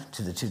linked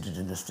to the Tudor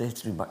dynasty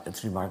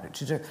through Margaret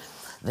Tudor.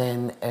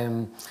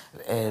 Then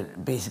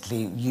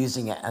basically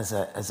using it as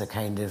a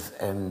kind of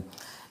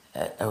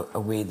a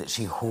way that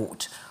she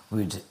hoped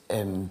would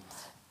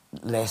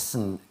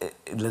lessen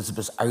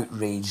Elizabeth's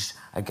outrage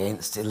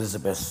against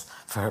Elizabeth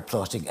for her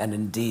plotting, and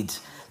indeed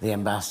the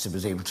ambassador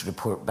was able to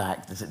report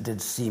back that it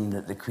did seem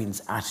that the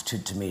Queen's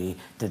attitude to Mary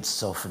did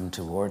soften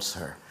towards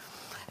her.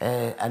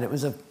 And it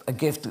was a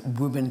gift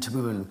woman to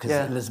woman, because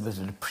Elizabeth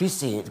would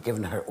appreciate,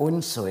 given her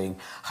own sewing,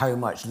 how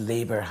much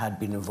labour had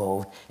been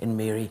involved in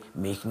Mary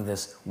making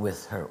this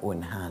with her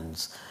own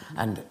hands.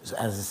 And as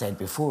I said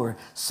before,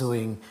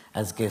 sewing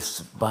as gifts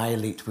by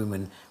elite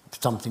women,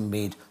 something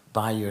made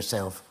by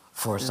yourself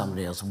for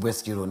somebody else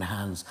with your own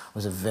hands,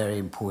 was a very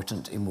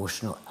important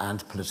emotional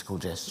and political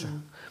gesture.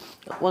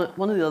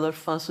 One of the other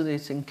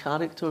fascinating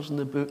characters in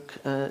the book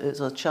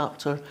is a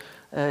chapter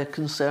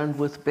concerned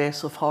with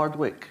Bess of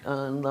Hardwicke,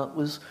 and that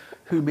was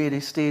who Mary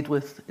stayed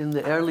with in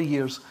the early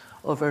years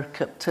of her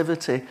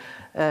captivity.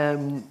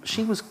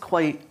 She was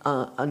quite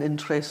an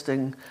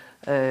interesting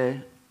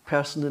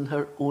person in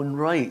her own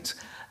right.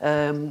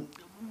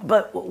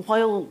 But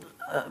while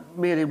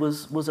Mary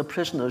was a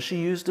prisoner, she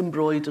used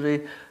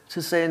embroidery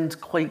to send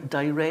quite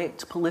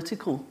direct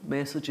political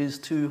messages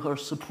to her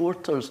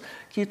supporters.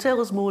 Can you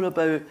tell us more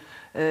about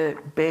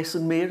Bess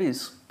and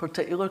Mary's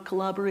particular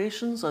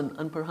collaborations,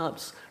 and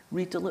perhaps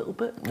read a little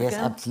bit again? Yes,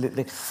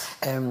 absolutely.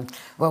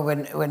 Well,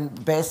 when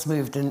Bess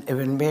moved in,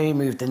 when Mary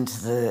moved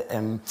into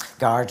the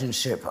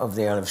guardianship of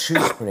the Earl of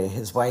Shrewsbury,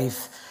 his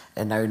wife,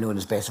 now known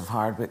as Bess of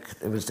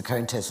Hardwicke, it was the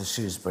Countess of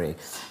Shrewsbury,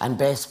 and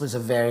Bess was a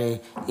very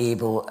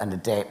able and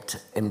adept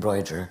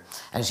embroiderer,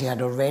 and she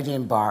had already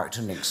embarked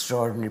on an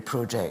extraordinary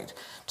project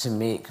to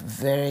make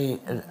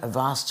a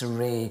vast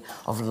array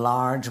of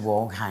large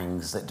wall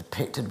hangs that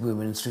depicted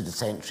women through the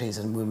centuries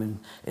and women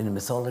in the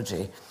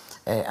mythology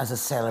as a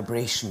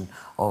celebration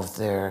of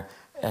their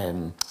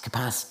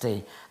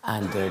capacity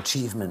and their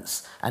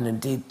achievements. And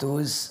indeed,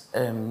 those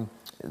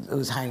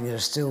hangings are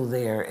still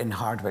there in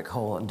Hardwicke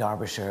Hall in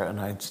Derbyshire, and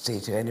I'd say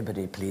to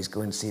anybody, please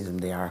go and see them.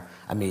 They are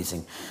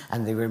amazing.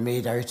 And they were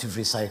made out of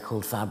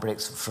recycled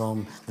fabrics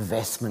from the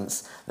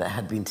vestments that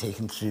had been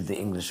taken through the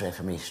English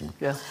Reformation.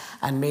 Yeah.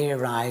 And Mary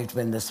arrived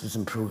when this was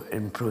in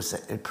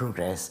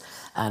progress,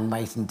 and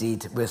might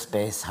indeed, with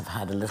Bess, have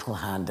had a little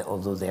hand,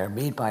 although they are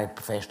made by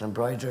professional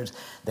embroiderers,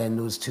 then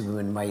those two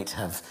women might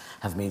have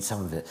made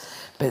some of it.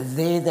 But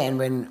they then,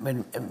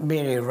 when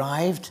Mary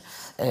arrived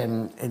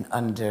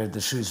under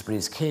the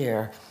Shrewsbury's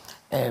care,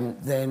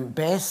 then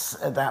Bess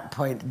at that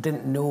point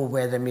didn't know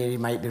whether Mary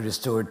might be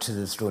restored to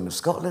the throne of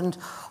Scotland,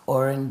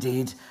 or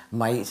indeed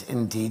might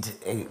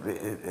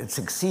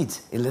succeed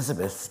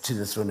Elizabeth to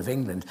the throne of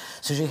England.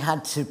 So she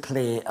had to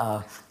play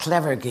a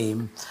clever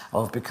game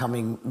of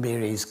becoming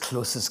Mary's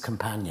closest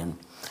companion.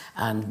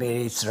 And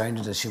Mary,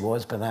 surrounded as she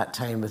was by that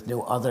time with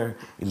no other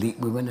elite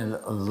women, and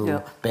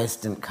although Bess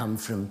didn't come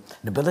from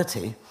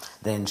nobility,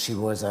 then she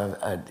was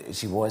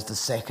the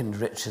second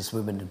richest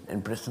woman in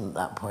Britain at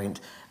that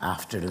point,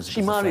 after Elizabeth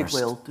She married I.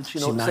 well, did she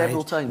not?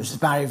 Several times. She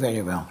married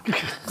very well.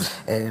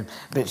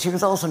 But she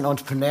was also an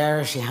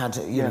entrepreneur. She had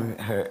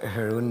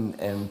her own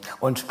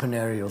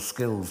entrepreneurial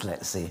skills,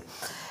 let's say.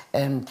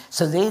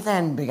 So they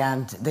then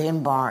they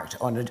embarked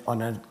on a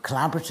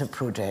collaborative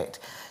project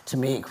to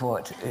make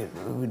what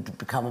would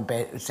become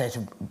a set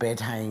of bed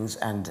hangings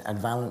and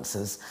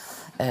valances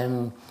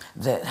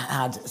that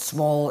had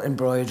small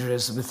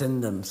embroideries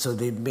within them. So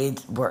they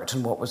worked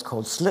on what was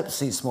called slips,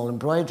 these small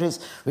embroideries,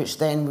 which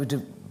then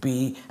would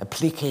be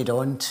appliqued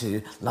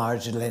onto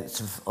larger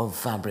lengths of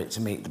fabric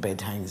to make the bed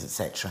hangings,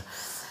 etc.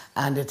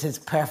 And it is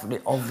perfectly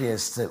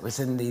obvious that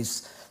within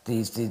these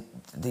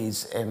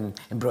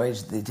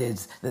embroideries they did,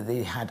 that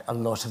they had a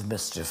lot of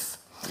mischief.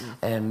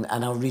 And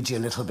I'll read you a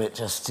little bit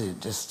just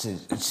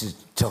to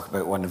talk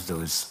about one of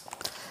those.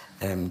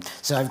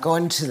 So I've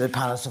gone to the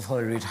Palace of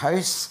Holyrood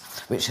House,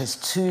 which has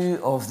two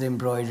of the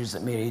embroideries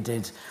that Mary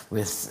did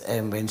with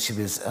when she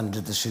was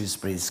under the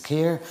Shrewsbury's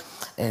care,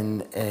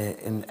 and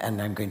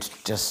I'm going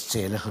to just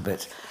say a little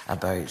bit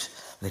about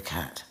the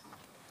cat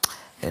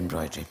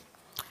embroidery.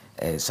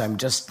 So I'm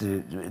just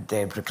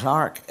Deborah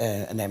Clark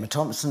and Emma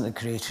Thompson, the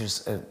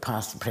creators,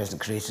 past and present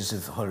creators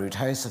of Holyrood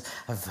House,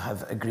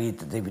 have agreed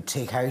that they would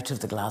take out of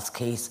the glass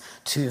case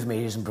two of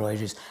Mary's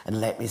embroideries and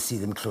let me see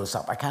them close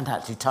up. I can't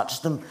actually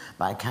touch them,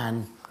 but I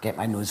can get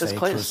my nose very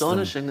close to them. It's quite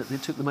astonishing that they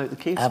took them out of the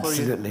case for you.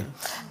 Absolutely.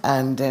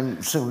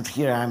 And so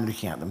here I am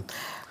looking at them.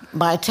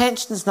 My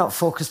attention is not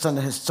focused on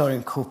the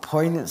historical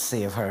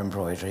poignancy of her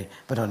embroidery,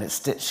 but on its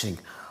stitching,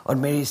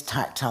 on Mary's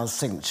tactile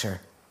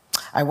signature.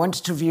 I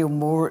wanted to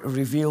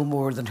reveal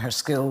more than her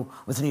skill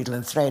with needle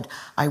and thread.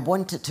 I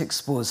wanted to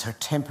expose her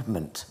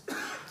temperament.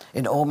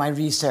 In all my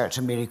research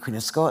on Mary Queen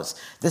of Scots,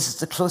 this is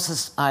the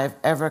closest I have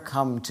ever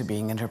come to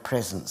being in her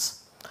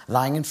presence.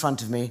 Lying in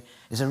front of me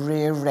is a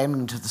rare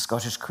remnant of the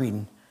Scottish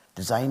Queen,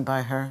 designed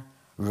by her,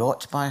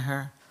 wrought by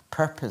her,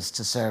 purposed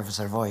to serve as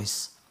her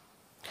voice.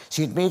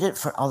 She had made it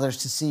for others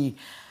to see,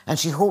 and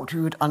she hoped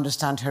we would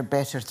understand her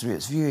better through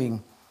its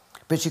viewing.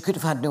 But she could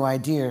have had no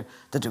idea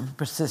that it would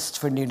persist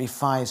for nearly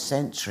 5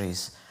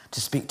 centuries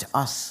to speak to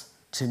us,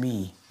 to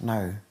me,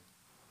 now.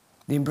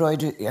 The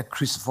embroidery, a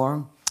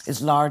cruciform,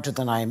 is larger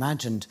than I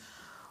imagined.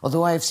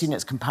 although I have seen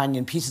its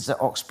companion pieces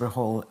at Oxburgh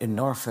Hall in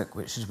Norfolk,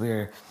 which is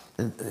where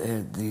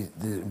the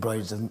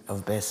embroideries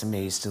of Bess and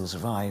Mary still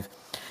survive,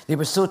 they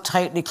were so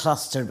tightly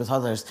clustered with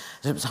others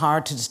that it was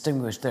hard to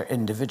distinguish their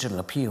individual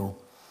appeal.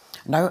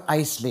 Now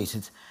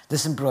isolated,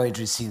 this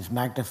embroidery seems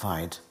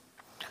magnified.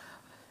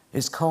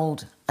 It's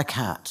called a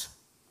cat.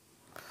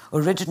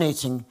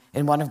 Originating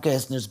in one of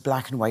Gesner's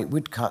black and white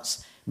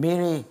woodcuts,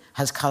 Mary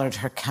has coloured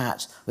her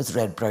cat with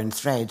red-brown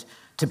thread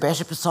to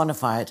better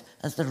personify it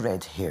as the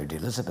red-haired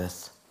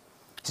Elizabeth.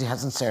 She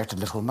has inserted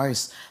a little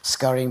mouse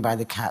scurrying by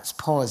the cat's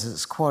paws as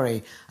its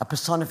quarry, a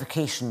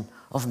personification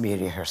of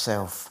Mary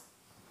herself.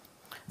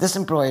 This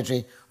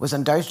embroidery was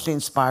undoubtedly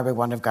inspired by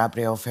one of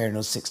Gabriel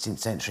Ferno's 16th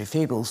century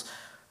fables,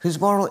 whose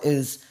moral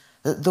is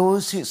that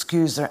those who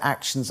excuse their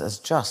actions as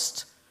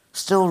just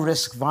still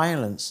risk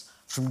violence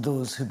from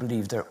those who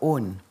believe their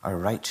own are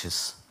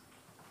righteous.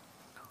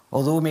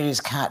 Although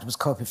Mary's cat was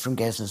copied from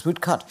Gesner's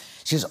woodcut,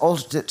 she has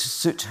altered it to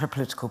suit her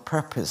political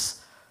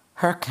purpose.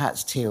 Her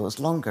cat's tail is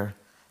longer,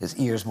 its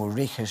ears more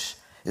rakish,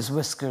 its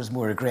whiskers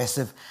more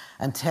aggressive,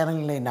 and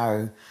tellingly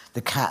now,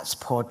 the cat's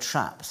paw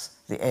traps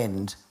the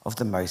end of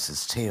the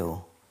mouse's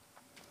tail.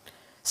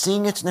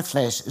 Seeing it in the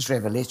flesh is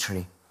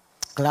revelatory.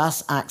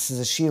 Glass acts as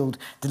a shield,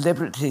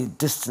 deliberately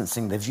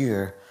distancing the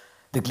viewer.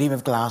 The gleam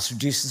of glass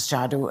reduces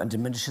shadow and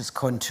diminishes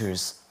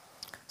contours.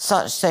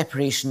 Such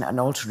separation and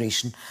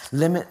alteration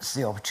limits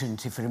the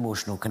opportunity for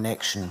emotional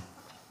connection.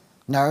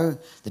 Now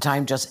that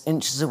I'm just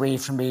inches away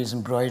from Mary's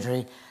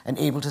embroidery and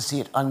able to see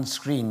it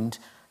unscreened,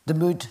 the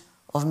mood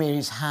of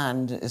Mary's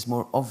hand is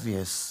more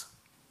obvious.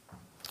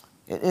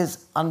 It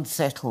is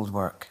unsettled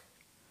work.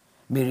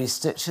 Mary's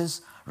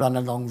stitches run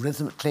along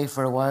rhythmically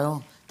for a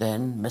while,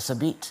 then miss a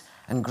beat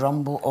and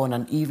grumble on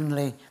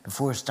unevenly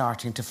before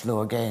starting to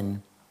flow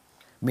again.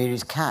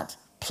 Mary's cat,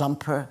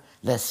 plumper,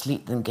 less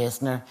sleek than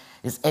Gesner,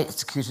 is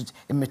executed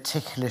in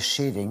meticulous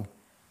shading.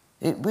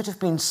 It would have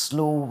been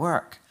slow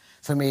work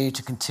for Mary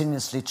to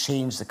continuously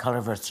change the colour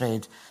of her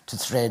thread to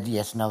thread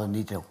yet another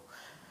needle.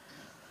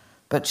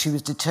 But she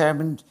was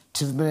determined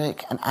to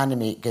mimic and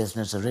animate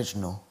Gesner's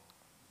original.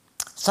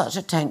 Such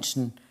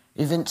attention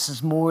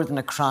evinces more than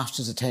a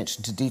crafter's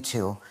attention to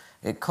detail.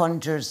 It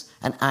conjures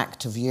an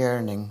act of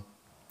yearning.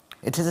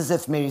 It is as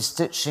if Mary's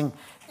stitching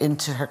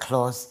into her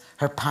cloth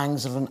her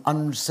pangs of an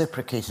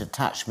unreciprocated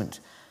attachment,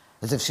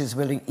 as if she was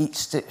willing each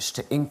stitch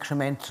to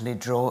incrementally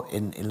draw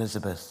in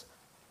Elizabeth.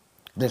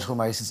 Little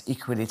Mouse is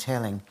equally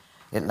telling.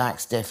 It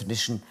lacks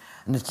definition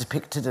and is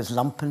depicted as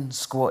lumpen,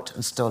 squat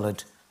and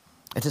stolid.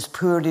 It is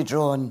poorly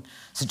drawn,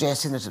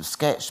 suggesting that it was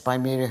sketched by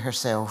Mary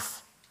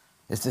herself.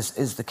 As this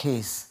is the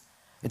case,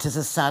 it is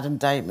a sad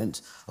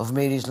indictment of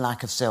Mary's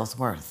lack of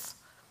self-worth.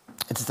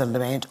 It is a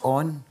lament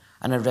on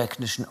and a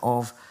recognition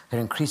of her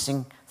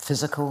increasing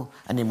physical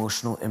and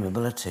emotional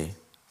immobility.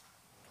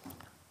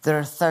 There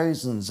are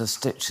thousands of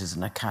stitches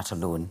in a cat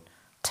alone,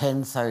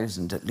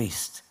 10,000 at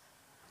least.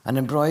 An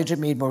embroidery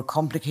made more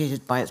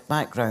complicated by its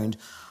background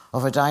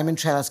of a diamond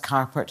trellis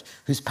carpet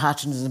whose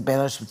pattern is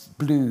embellished with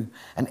blue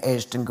and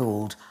edged in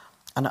gold,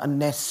 an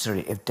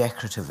unnecessary if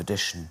decorative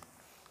addition.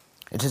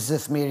 It is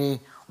as if Mary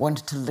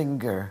wanted to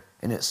linger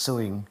in its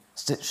sewing,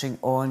 stitching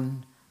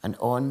on and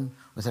on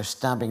with her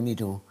stabbing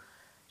needle,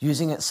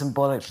 using it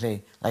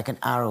symbolically like an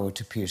arrow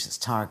to pierce its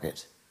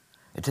target.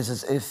 It is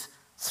as if,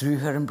 through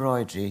her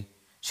embroidery,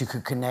 she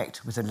could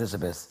connect with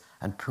Elizabeth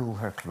and pull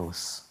her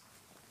close.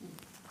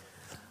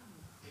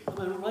 Am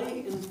I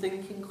right in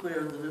thinking,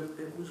 Clare, that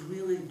it was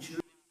really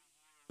during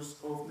the years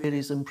of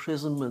Mary's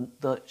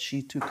imprisonment that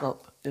she took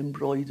up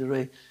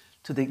embroidery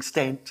to the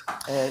extent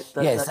yes,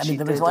 that I she mean,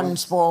 there was did one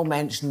small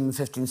mention in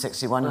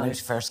 1561 when Aye.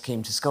 she first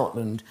came to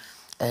Scotland,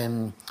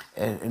 in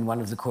one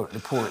of the court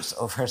reports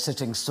of her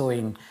sitting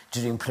sewing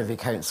during Privy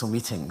Council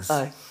meetings.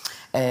 Aye.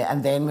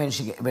 And then when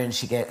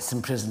she gets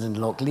imprisoned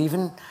in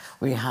Lochleven,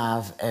 we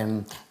have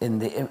in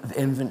the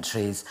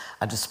inventories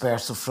a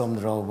dispersal from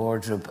the Royal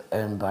Wardrobe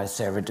by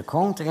Sarah de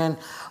Conte again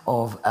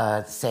of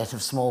a set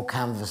of small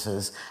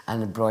canvases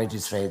and embroidery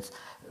threads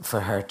for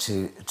her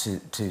to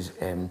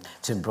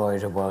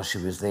embroider while she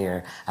was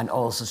there. And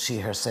also she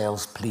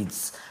herself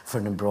pleads for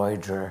an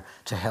embroiderer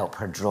to help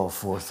her draw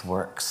forth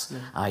works,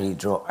 i.e.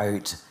 draw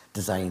out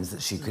designs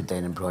that she could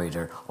then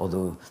embroider,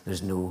 although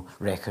there's no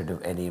record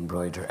of any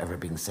embroiderer ever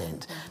being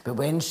sent. But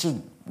when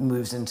she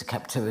moves into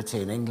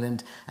captivity in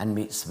England and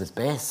meets with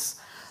Bess,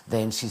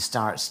 then she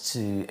starts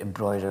to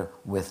embroider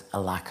with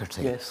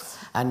alacrity. Yes.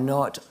 And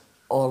not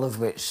all of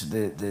which,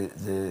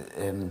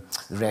 the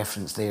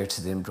reference there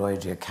to the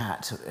embroidery of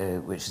cat,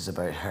 which is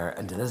about her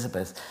and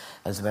Elizabeth,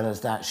 as well as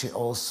that, she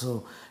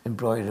also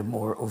embroidered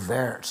more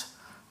overt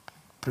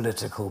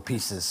political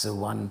pieces. So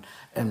one,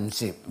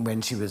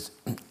 when she was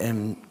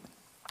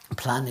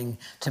planning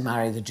to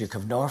marry the Duke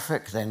of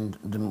Norfolk, then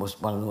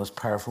one of the most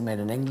powerful men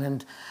in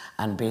England,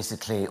 and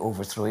basically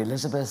overthrow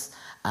Elizabeth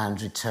and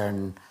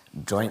return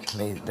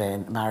jointly,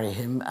 then marry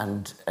him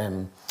and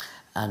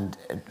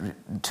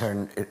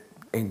turn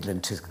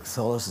England to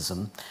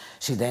Catholicism.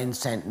 She then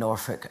sent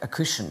Norfolk a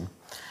cushion,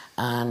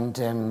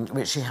 and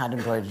which she had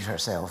embroidered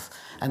herself.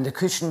 And the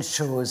cushion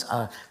shows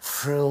a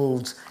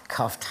frilled,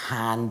 cuffed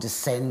hand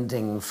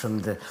descending from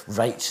the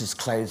righteous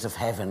clouds of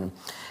heaven,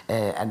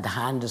 and the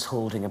hand is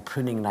holding a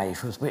pruning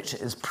knife with which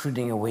it is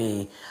pruning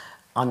away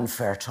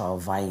unfertile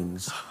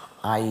vines,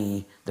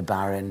 i.e. the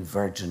barren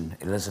virgin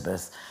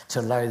Elizabeth, to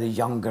allow the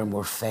younger,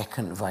 more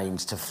fecund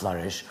vines to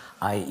flourish,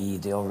 i.e.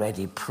 the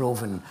already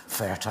proven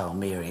fertile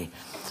Mary.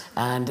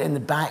 And in the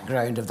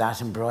background of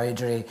that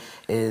embroidery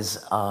is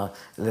a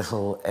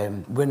little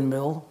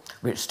windmill,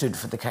 which stood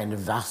for the kind of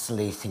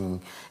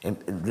vacillating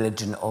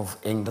religion of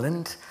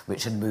England,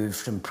 which had moved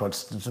from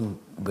Protestantism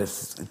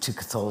to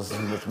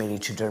Catholicism with Mary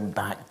Tudor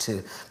back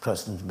to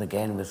Protestantism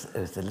again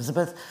with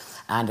Elizabeth,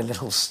 and a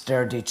little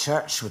sturdy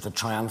church with a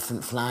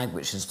triumphant flag,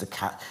 which is the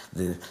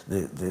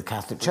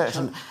Catholic Church,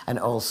 and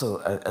also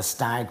a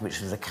stag,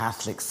 which is a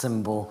Catholic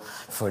symbol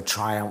for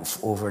triumph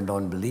over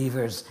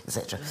non-believers,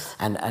 etc.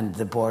 And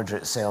the border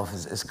itself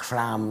is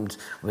crammed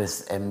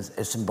with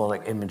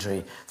symbolic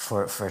imagery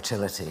for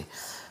fertility.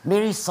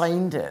 Mary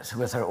signed it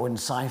with her own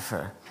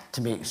cipher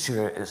to make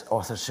sure its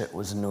authorship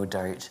was no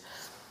doubt.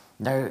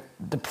 Now,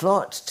 the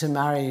plot to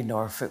marry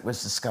Norfolk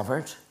was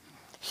discovered.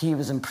 He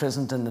was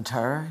imprisoned in the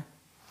Tower.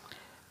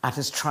 At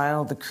his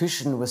trial, the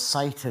cushion was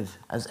cited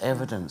as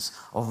evidence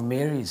of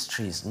Mary's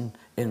treason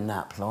in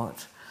that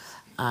plot.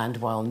 And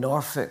while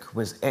Norfolk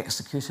was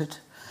executed,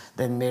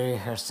 then Mary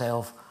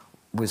herself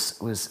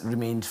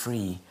remained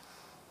free.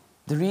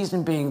 The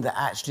reason being that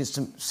actually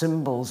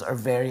symbols are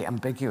very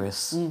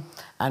ambiguous.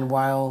 And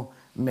while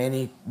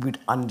many would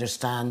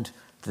understand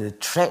the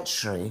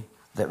treachery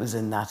that was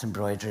in that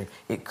embroidery,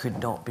 it could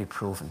not be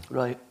proven.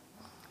 Right.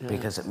 Yeah.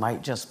 Because it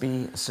might just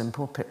be a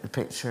simple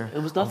picture.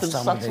 There was nothing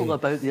subtle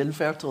about the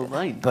infertile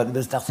vine. But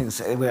there's nothing,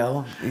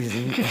 well,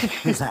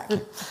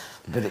 exactly.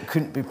 But it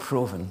couldn't be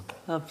proven.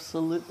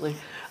 Absolutely.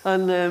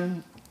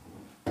 And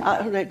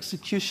at her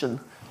execution,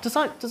 does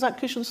that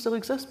cushion still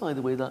exist, by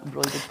the way, that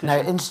embroidered cushion? Now,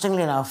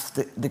 interestingly enough,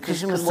 the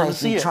cushion was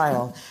cited in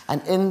trial,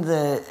 and in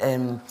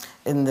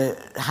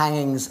the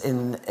hangings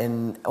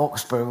in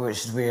Oxburgh,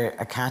 which is where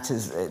a cat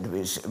is,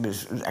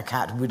 which a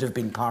cat would have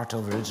been part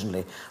of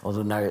originally,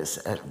 although now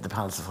it's at the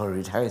Palace of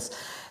Holyrood House.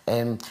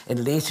 In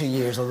later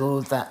years,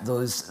 although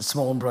those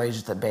small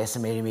embroideries that Bess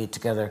and Mary made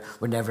together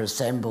were never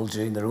assembled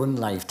during their own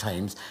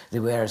lifetimes, they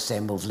were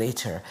assembled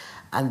later,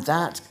 and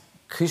that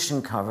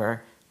cushion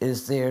cover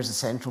is there as a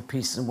central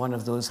piece in one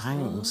of those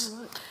hangings.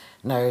 Oh, right.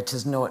 Now, it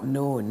is not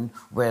known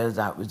whether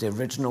that was the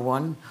original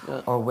one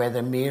or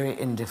whether Mary,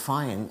 in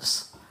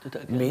defiance,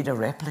 made a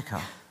replica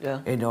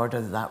in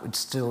order that would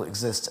still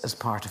exist as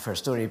part of her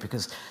story,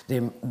 because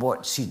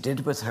what she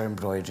did with her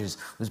embroideries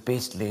was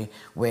basically,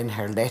 when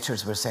her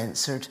letters were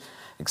censored,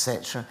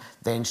 etc.,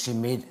 then she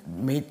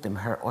made them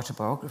her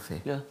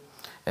autobiography.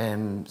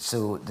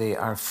 So they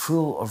are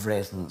full of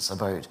resonance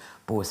about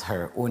both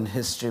her own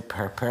history,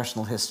 her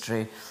personal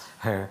history,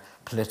 her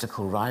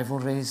political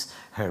rivalries,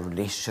 her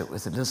relationship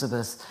with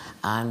Elizabeth,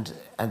 and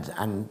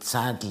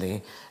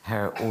sadly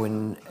her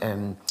own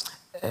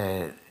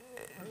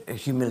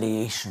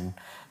humiliation.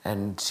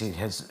 And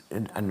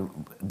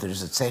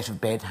there's a set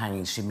of bed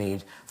hangings she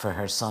made for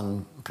her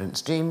son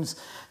Prince James,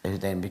 who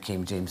then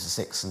became James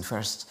VI and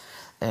first,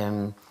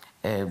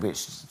 which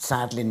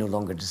sadly no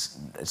longer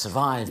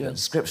survive. The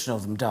description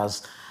of them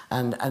does,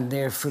 and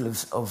they're full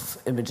of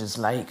images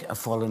like a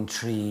fallen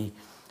tree,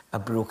 a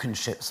broken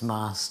ship's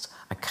mast,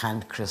 a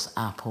cancrous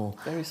apple.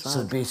 Very sad.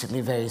 So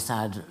basically very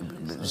sad.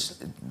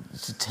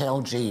 To tell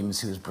James,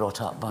 who was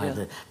brought up by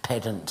the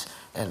pedant,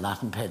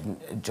 Latin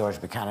pedant George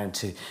Buchanan,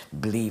 to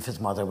believe his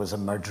mother was a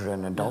murderer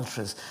and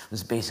adulteress,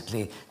 was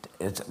basically,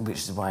 which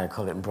is why I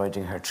call it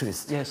Embroidering Her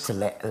Truth,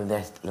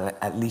 to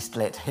at least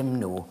let him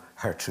know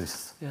her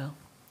truth. Yeah.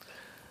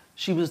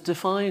 She was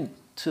defiant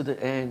to the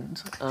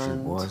end,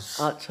 and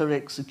at her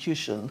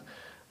execution,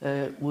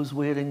 was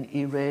wearing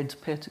a red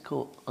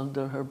petticoat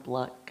under her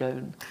black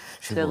gown.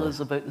 Tell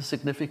us about the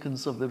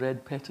significance of the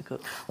red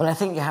petticoat. Well, I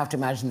think you have to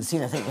imagine the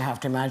scene. I think you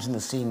have to imagine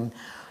the scene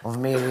of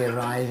Mary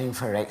arriving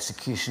for her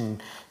execution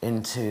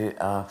into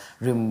a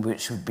room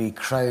which would be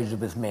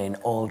crowded with men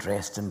all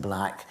dressed in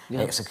black,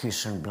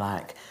 execution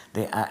black,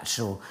 the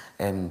actual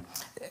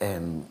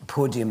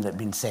podium that had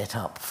been set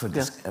up for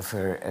the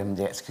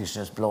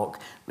executioner's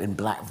block in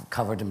black,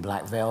 covered in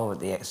black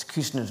velvet, the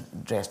executioner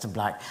dressed in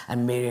black,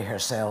 and Mary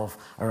herself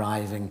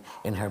arriving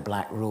in her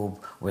black robe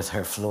with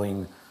her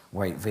flowing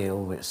white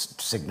veil, which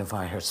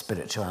signify her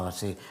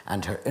spirituality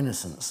and her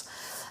innocence.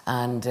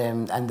 And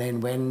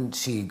then when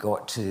she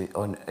got to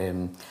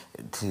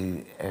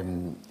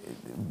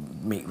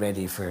make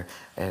ready for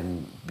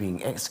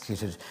being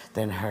executed,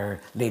 then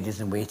her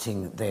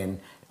ladies-in-waiting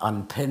then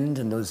unpinned.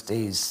 In those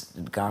days,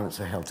 garments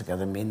were held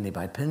together mainly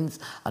by pins,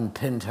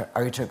 unpinned her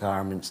outer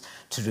garments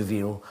to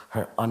reveal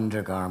her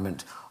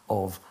undergarment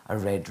of a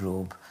red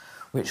robe,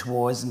 which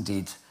was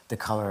indeed the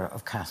colour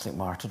of Catholic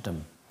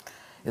martyrdom.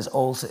 It's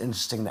also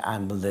interesting that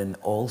Anne Boleyn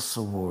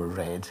also wore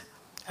red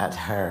at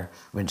her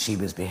when she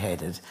was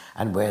beheaded,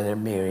 and whether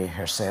Mary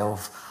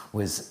herself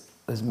was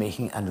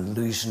making an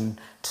allusion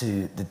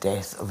to the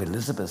death of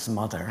Elizabeth's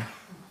mother,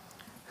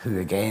 who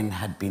again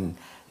had been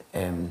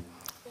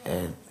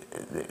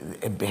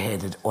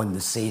beheaded on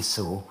the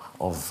say-so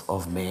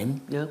of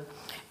men. Yeah.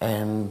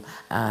 And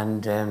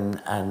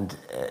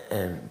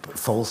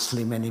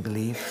falsely, many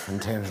believe, in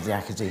terms of the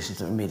accusations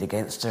that were made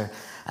against her.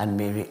 And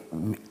Mary,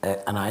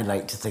 and I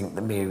like to think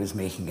that Mary was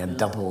making a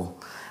double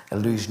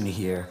allusion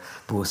here,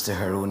 both to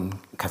her own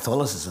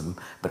Catholicism,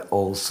 but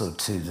also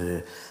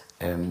to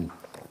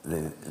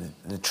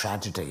the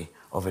tragedy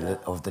of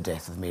the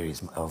death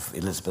of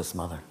Elizabeth's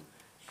mother.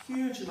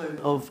 Huge amount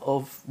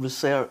of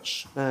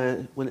research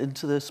went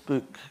into this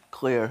book,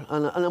 Clare,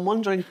 and I'm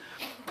wondering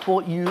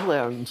what you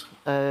learned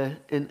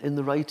in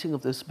the writing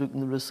of this book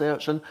and the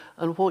research, and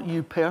what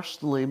you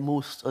personally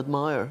most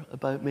admire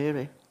about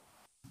Mary.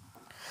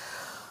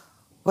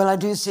 Well, I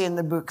do say in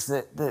the book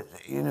that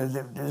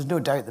there's no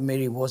doubt that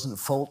Mary wasn't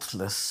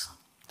faultless,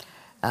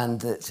 and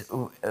that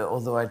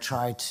although I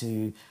try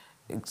to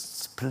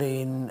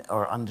explain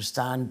or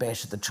understand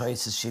better the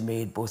choices she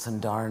made both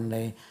in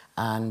Darnley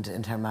and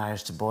in her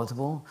marriage to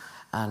Bothwell,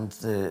 and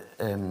the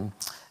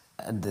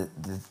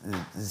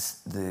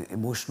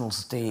emotional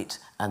state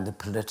and the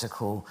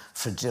political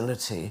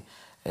fragility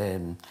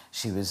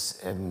she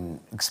was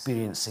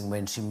experiencing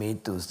when she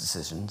made those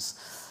decisions.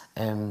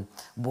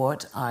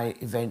 What I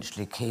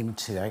eventually came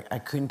to, I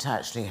couldn't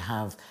actually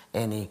have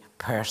any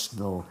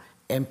personal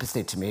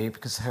empathy to Mary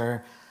because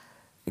her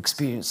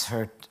experience,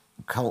 her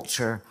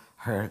culture,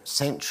 her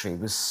century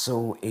was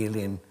so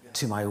alien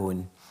to my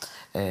own.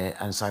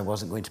 And so I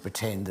wasn't going to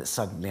pretend that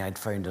suddenly I'd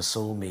found a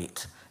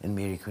soulmate in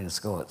Mary Queen of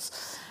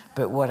Scots.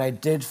 But what I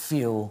did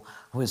feel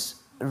was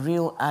a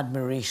real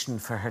admiration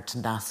for her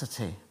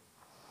tenacity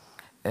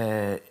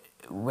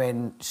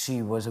when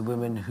she was a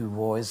woman who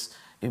was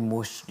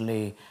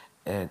emotionally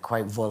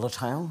quite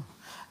volatile,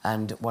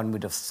 and one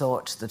would have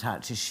thought that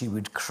actually she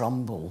would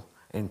crumble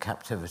in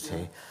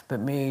captivity, but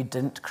Mary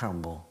didn't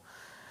crumble.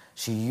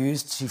 She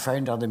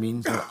found other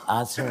means,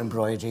 as her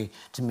embroidery,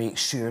 to make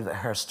sure that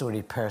her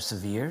story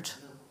persevered.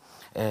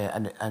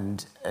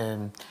 And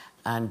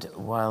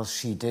while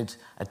she did,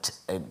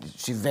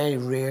 she very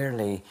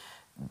rarely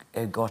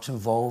got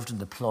involved in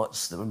the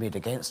plots that were made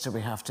against her.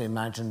 We have to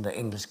imagine that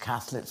English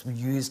Catholics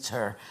used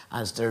her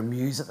as their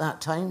muse at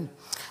that time,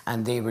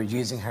 and they were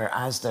using her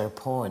as their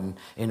pawn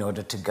in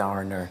order to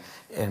garner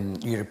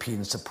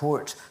European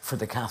support for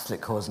the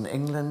Catholic cause in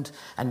England.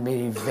 And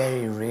Mary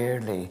very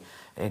rarely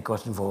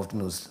got involved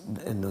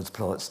in those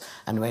plots.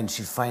 And when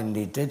she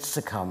finally did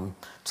succumb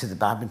to the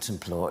Babington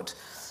plot,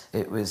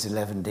 it was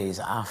 11 days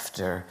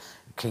after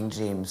King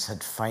James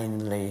had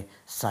finally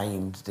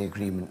signed the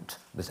agreement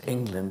with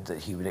England that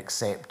he would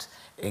accept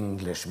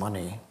English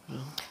money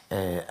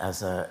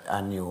as an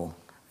annual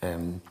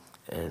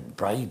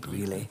bribe,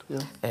 really,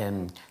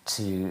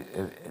 to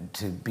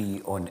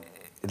be on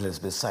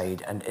Elizabeth's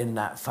side. And in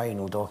that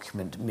final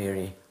document,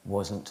 Mary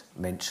wasn't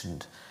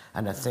mentioned.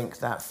 And I think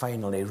that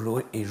final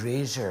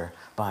erasure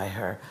by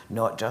her,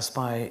 not just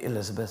by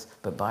Elizabeth,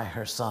 but by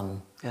her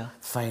son,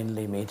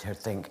 finally made her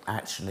think,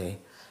 actually,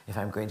 if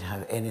I'm going to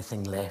have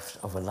anything left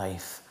of a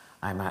life,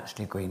 I'm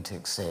actually going to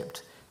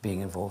accept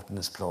being involved in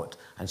this plot.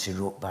 And she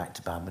wrote back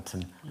to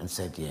Babington and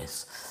said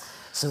yes.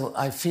 So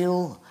I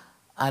feel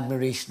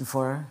admiration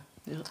for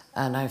her,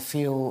 and I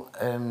feel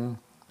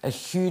a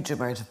huge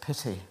amount of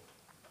pity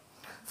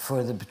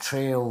for the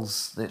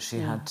betrayals that she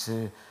had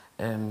to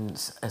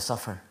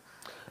suffer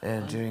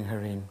during her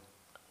reign.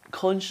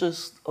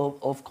 Conscious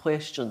of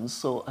questions,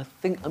 so I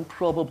think I'm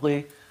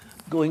probably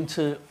going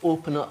to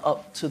open it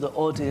up to the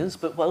audience,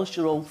 but whilst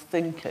you're all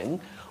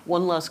thinking,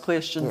 one last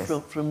question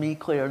from me,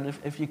 Clare, and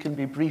if you can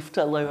be brief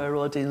to allow our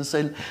audience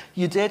in.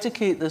 You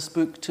dedicate this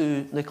book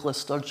to Nicola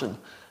Sturgeon.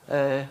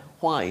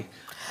 Why?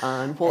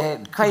 And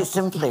what? Quite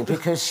simply,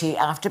 because she,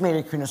 after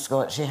Mary Queen of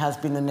Scots, she has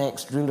been the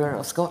next ruler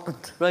of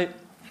Scotland. Right.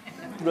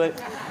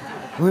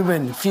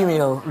 Woman,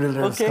 female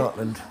ruler of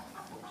Scotland.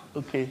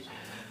 Okay.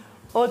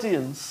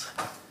 Audience.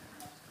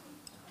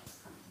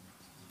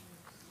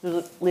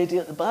 There's a lady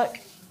at the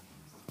back.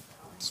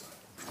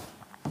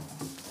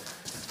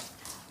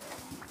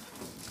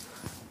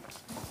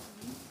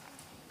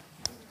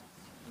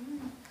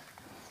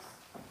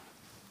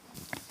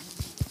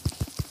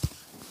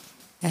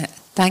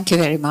 Thank you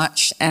very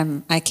much.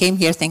 I came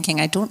here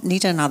thinking I don't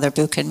need another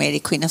book on Mary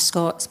Queen of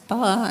Scots,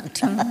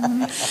 but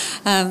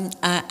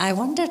I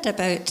wondered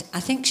about, I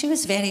think she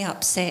was very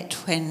upset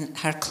when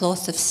her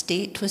cloth of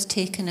state was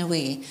taken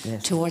away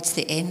towards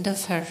the end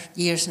of her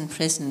years in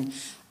prison,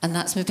 and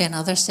that's maybe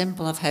another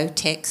symbol of how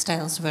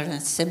textiles were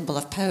a symbol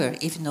of power,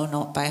 even though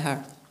not by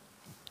her.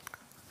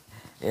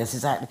 Yes,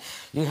 exactly.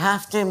 You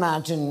have to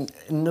imagine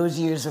in those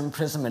years of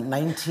imprisonment,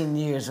 19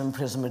 years of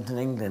imprisonment in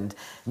England,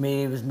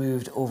 Mary was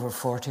moved over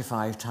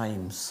 45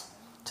 times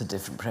to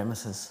different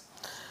premises.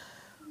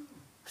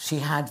 She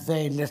had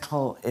very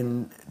little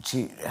in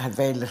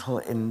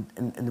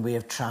the way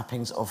of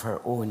trappings of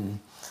her own.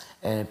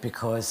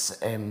 because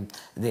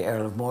the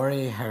Earl of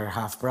Moray, her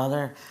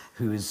half-brother,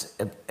 who was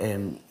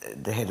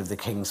the head of the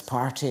King's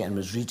party and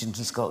was regent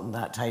in Scotland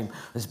at that time,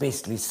 was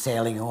basically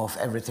selling off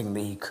everything that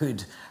he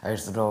could out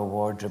of the royal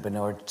wardrobe in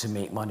order to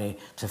make money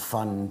to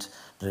fund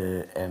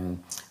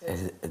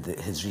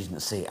his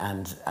regency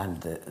and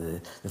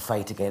the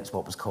fight against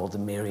what was called the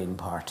Marian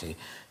party,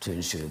 to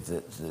ensure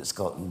that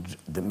Scotland,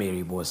 that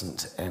Mary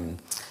wasn't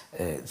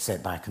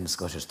set back on the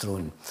Scottish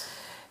throne.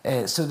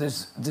 So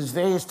there's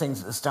various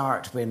things at the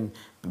start when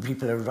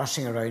people are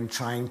rushing around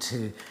trying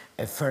to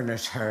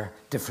furnish her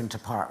different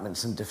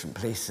apartments in different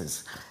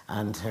places,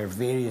 and her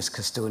various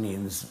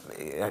custodians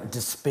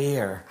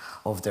despair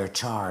of their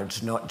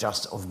charge, not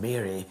just of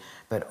Mary,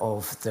 but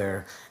of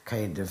their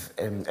kind of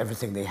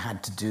everything they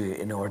had to do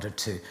in order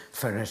to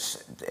furnish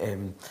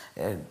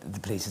the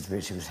places where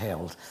she was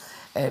held.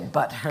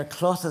 But her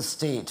cloth of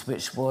state,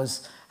 which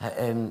was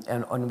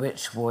on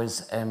which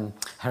was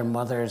her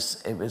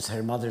mother's, it was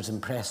her mother's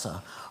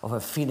impressa of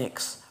a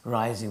phoenix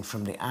rising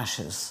from the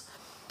ashes.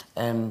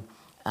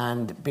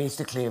 And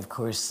basically, of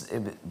course,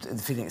 the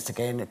phoenix,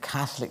 again, a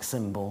Catholic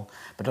symbol,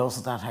 but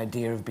also that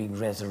idea of being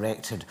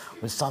resurrected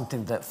was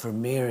something that for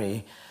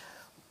Mary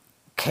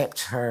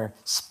kept her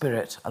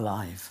spirit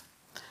alive.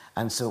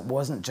 And so it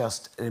wasn't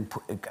just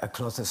a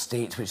cloth of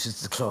state, which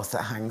is the cloth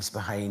that hangs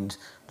behind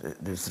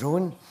the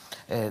throne.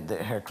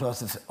 That her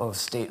cloth of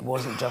state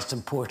wasn't just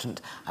important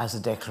as a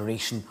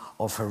declaration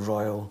of her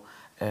royal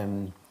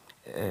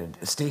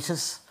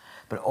status,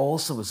 but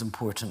also was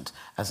important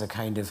as a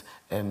kind of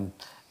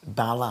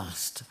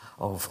ballast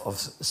of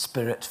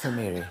spirit for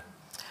Mary.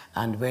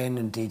 And when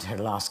indeed her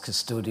last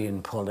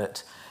custodian,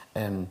 Paulet,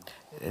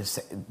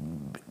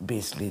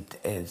 basically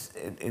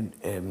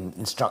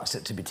instructs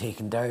it to be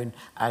taken down,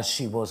 as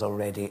she was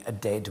already a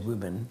dead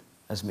woman,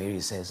 as Mary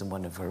says in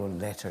one of her own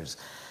letters,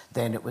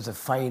 then it was a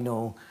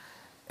final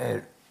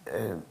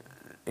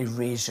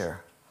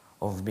erasure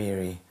of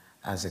Mary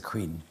as a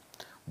queen.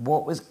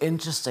 What was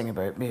interesting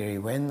about Mary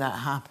when that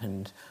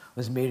happened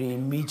was Mary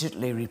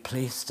immediately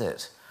replaced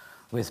it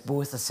with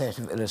both a set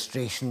of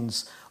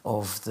illustrations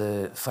of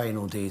the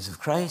final days of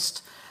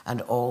Christ and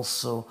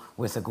also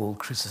with a gold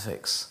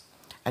crucifix.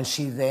 And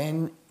she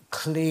then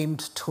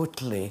claimed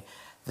totally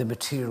the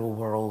material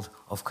world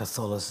of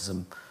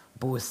Catholicism,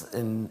 both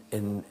in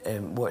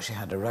what she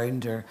had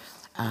around her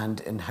and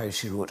in how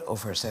she wrote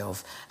of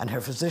herself. And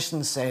her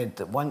physician said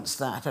that once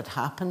that had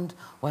happened,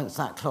 once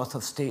that cloth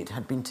of state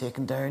had been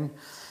taken down,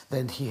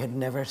 then he had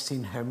never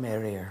seen her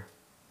merrier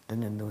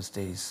than in those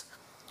days.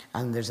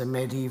 And there's a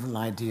medieval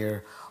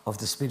idea of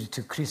the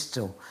Spiritu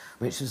Christo,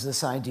 which is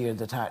this idea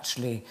that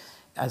actually,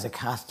 as a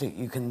Catholic,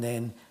 you can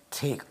then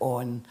take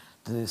on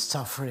the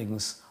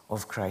sufferings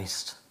of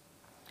Christ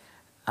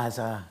as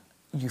a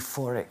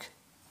euphoric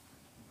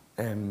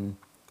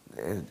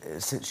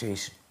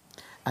situation.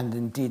 And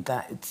indeed,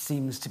 that it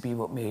seems to be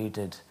what Mary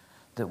did,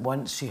 that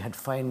once she had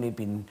finally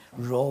been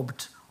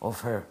robbed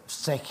of her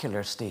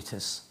secular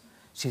status,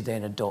 she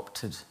then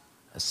adopted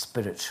a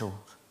spiritual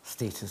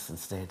status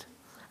instead,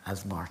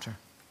 as martyr.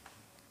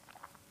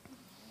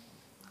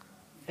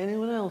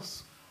 Anyone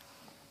else?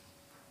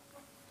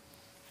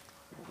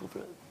 Over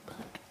at the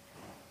back.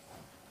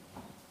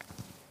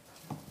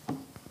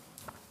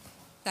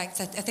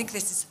 Thanks. I think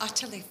this is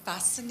utterly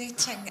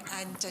fascinating,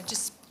 and I'm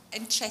just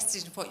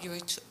interested in what you were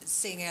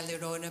saying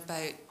earlier on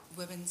about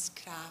women's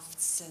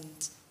crafts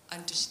and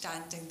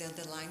understanding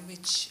the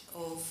language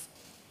of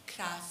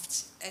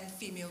craft in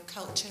female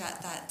culture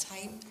at that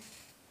time.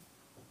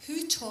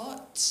 Who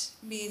taught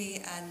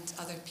Mary and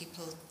other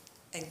people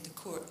in the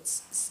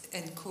courts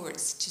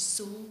to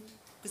sew?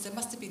 Because there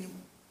must have been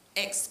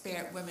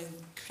expert women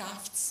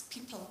crafts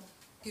people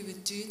who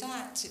would do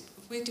that.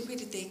 Where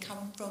did they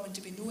come from, and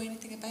do we know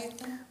anything about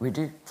them? We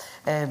do.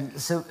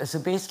 So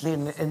basically,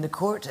 in the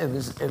court, it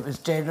was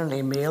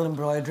generally male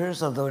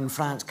embroiderers. Although in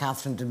France,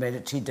 Catherine de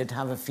Medici did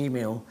have a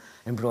female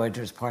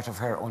embroiderer as part of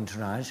her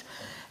entourage.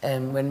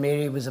 When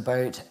Mary was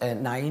about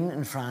 9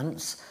 in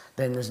France,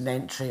 then there's an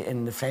entry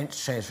in the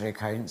French Treasury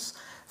accounts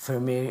for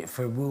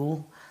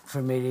wool,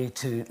 for Mary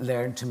to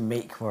learn to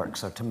make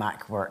works or to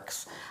make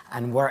works,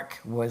 and work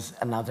was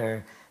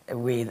another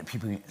way that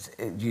people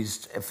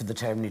used for the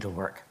term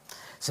needlework.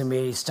 So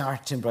Mary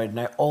started to embroider.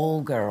 Now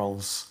all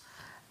girls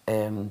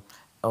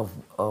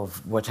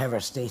of whatever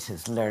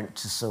status learnt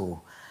to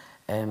sew.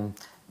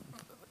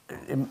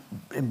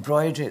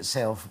 Embroidery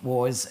itself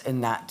was in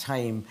that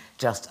time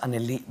just an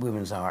elite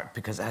women's art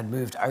because it had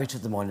moved out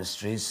of the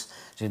monasteries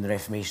during the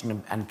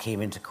Reformation and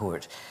came into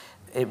court.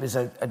 It was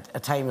a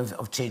time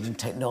of changing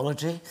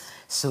technology,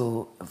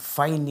 so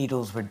fine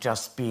needles were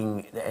just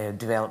being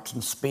developed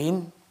in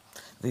Spain.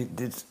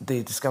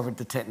 They discovered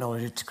the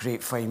technology to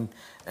create fine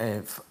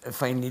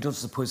needles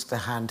as opposed to the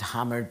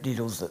hand-hammered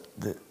needles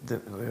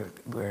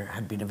that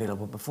had been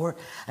available before,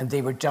 and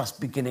they were just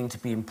beginning to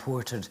be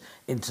imported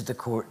into the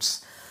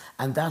courts.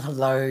 And that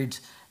allowed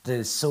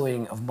the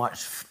sewing of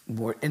much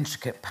more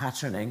intricate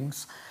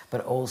patternings,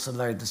 but also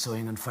allowed the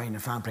sewing on finer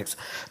fabrics.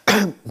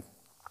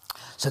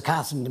 So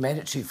Catherine de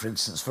Medici, for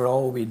instance, for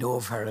all we know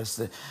of her as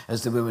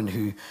the woman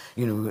who,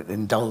 you know,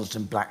 indulged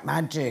in black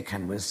magic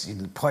and was, you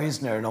know, the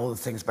poisoner and all the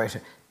things about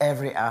her,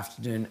 every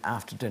afternoon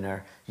after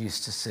dinner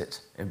used to sit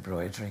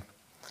embroidering.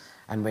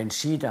 And when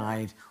she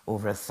died,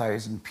 over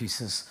 1,000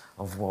 pieces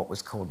of what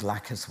was called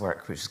lacquer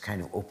work, which is kind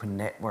of open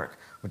network,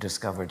 were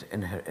discovered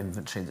in her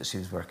inventory that she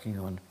was working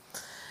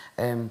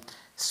on.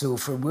 So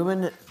for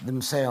women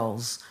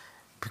themselves,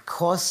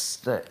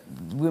 because the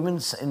women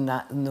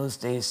in those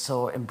days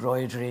saw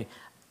embroidery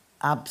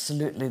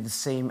absolutely the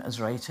same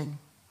as writing,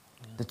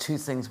 the two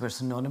things were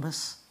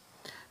synonymous.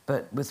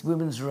 But with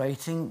women's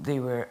writing, they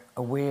were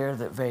aware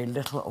that very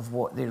little of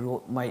what they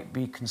wrote might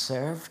be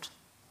conserved.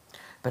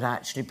 But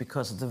actually,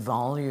 because of the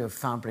value of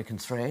fabric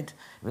and thread,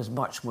 it was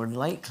much more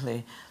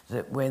likely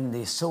that when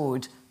they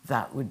sewed,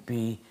 that would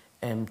be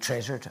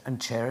treasured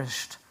and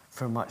cherished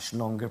for a much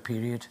longer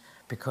period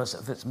because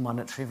of its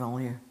monetary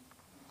value.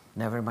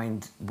 Never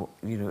mind,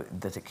 you know,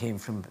 that it came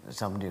from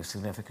somebody of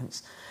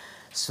significance.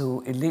 So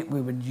elite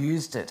women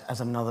used it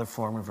as another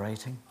form of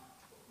writing.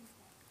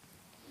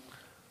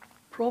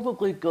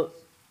 Probably got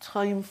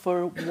time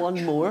for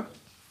one more.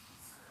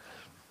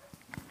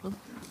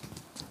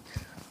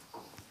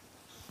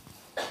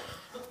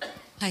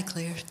 Hi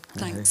Claire,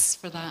 thanks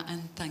for that,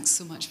 and thanks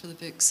so much for the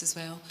books as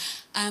well.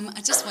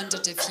 I just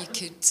wondered if you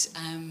could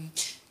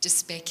just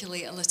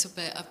speculate a little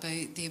bit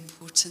about the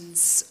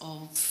importance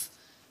of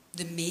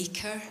the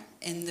maker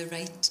in the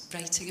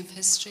writing of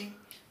history,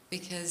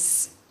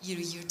 because you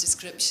know your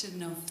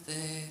description of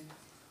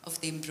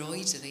the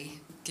embroidery,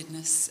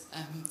 goodness,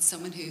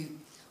 someone who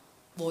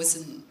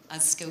wasn't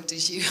as skilled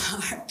as you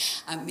are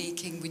at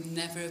making would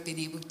never have been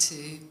able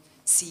to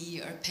see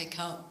or pick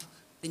up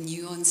the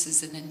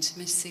nuances and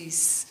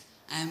intimacies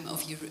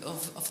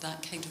of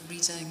that kind of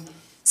reading.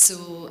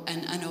 So,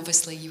 and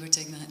obviously you were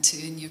doing that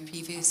too in your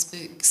previous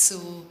book.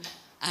 So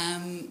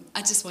I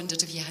just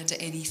wondered if you had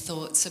any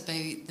thoughts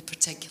about the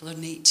particular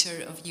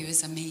nature of you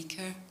as a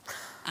maker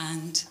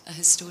and a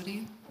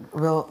historian.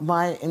 Well,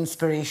 my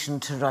inspiration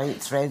to write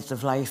Threads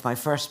of Life, my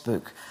first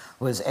book,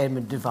 was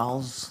Edmund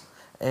Duval's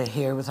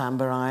Hair with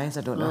Amber Eyes.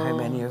 I don't know how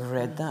many have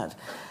read that.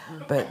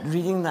 But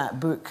reading that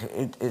book,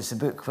 it's a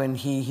book when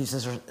he's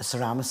a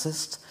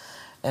ceramicist,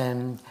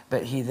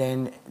 but he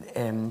then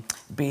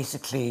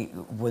basically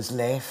was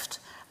left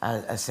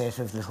a set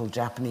of little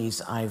Japanese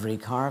ivory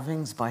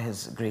carvings by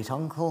his great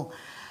uncle,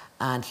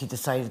 and he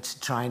decided to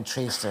try and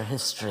trace their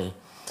history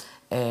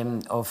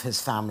of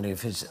his family,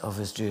 of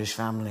his Jewish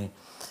family.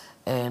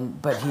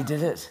 But he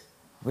did it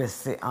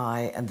with the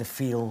eye and the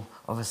feel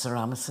of a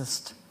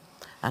ceramicist.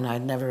 And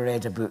I'd never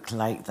read a book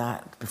like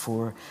that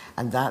before,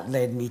 and that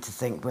led me to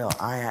think, well,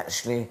 I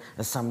actually,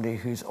 as somebody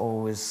who's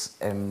always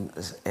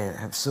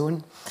have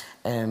sewn,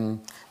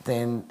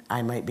 then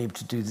I might be able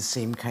to do the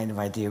same kind of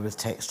idea with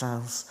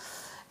textiles.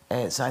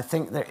 So I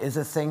think there is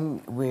a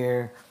thing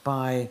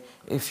whereby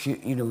if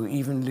you know,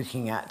 even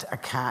looking at a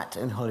cat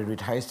in Holyrood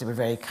House, they were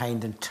very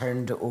kind and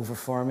turned it over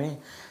for me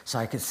so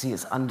I could see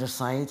its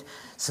underside.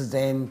 So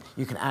then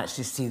you can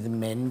actually see the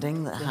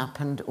mending that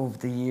happened over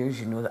the years.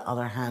 You know, that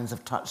other hands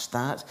have touched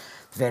that.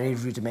 Very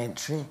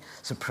rudimentary.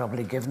 So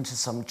probably given to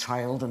some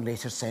child in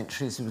later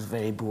centuries who was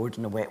very bored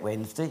on a wet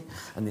Wednesday.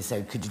 And they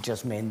said, could you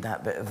just mend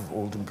that bit of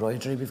old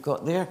embroidery we've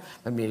got there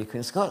by Mary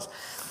Queen of Scots?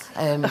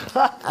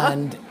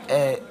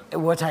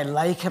 What I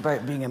like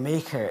about being a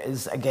maker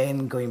is,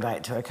 again, going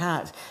back to a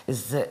cat,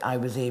 is that I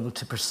was able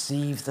to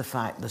perceive the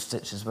fact the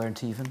stitches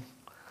weren't even,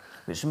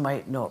 which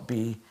might not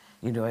be,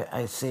 you know,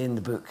 I say in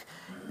the book,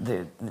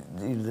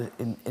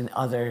 in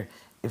other,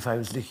 if I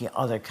was looking at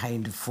other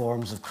kind of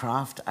forms of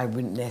craft, I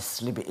wouldn't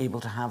necessarily be able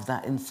to have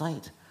that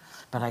insight,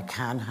 but I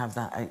can have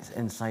that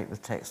insight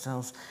with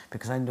textiles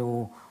because I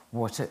know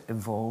what it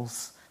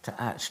involves to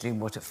actually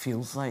what it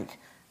feels like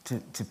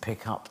to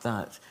pick up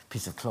that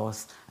piece of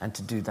cloth and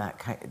to do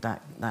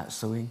that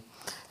sewing.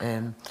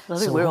 So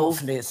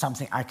hopefully it's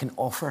something I can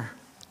offer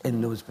in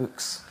those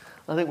books.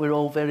 I think we're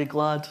all very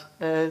glad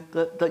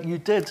that you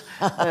did.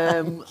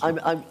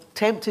 I'm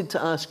tempted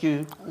to ask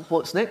you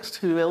what's next.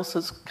 Who else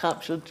has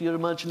captured your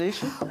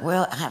imagination?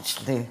 Well,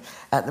 actually,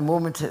 at the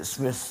moment it's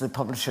with the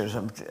publishers,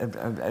 and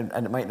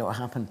it might not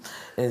happen,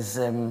 is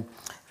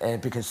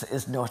because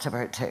it's not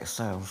about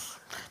textiles.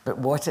 But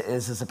what it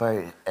is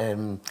about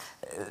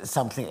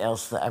something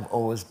else that I've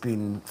always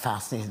been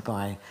fascinated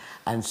by.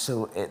 And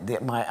so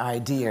my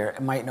idea,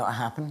 it might not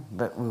happen,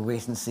 but we'll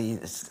wait and see.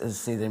 As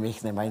say they're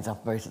making their minds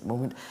up about it at the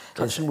moment.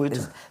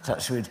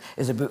 Touchwood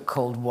is a book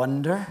called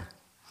Wonder.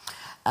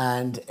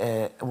 And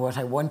what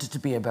I want it to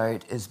be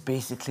about is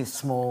basically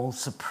small,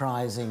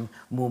 surprising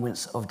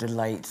moments of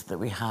delight that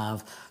we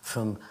have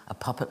from a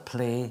puppet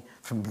play,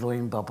 from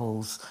blowing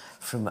bubbles,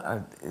 from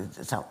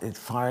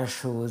fire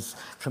shows.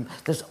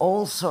 There's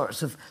all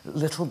sorts of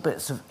little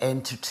bits of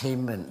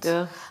entertainment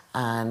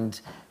and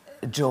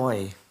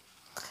joy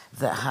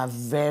that have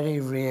very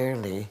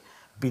rarely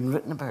been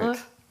written about.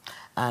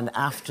 And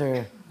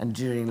after and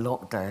during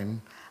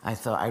lockdown, I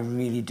thought, I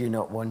really do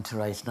not want to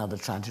write another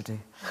tragedy.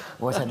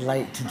 What I'd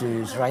like to do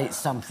is write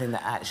something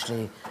that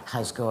actually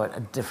has got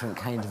a different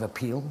kind of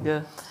appeal.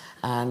 Yeah.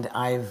 And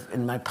I've,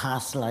 in my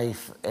past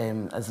life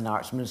as an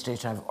arts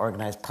administrator, I've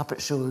organised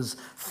puppet shows,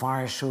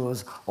 fire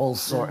shows, all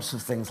sorts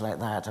of things like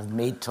that. I've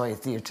made toy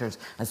theatres.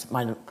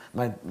 My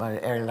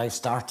early life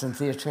started in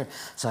theatre,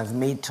 so I've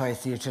made toy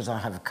theatres. I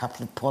have a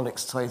couple of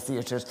Pollock's toy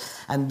theatres,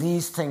 and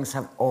these things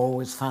have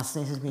always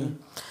fascinated me.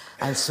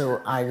 And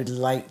so I would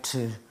like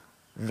to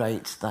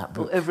write that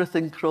book. Well,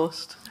 everything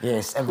crossed.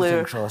 Yes,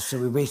 everything Clare. crossed. So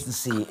we wait and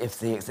see if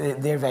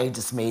they're very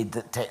dismayed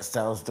that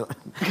textiles don't.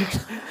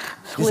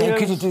 He said,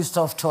 could you do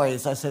soft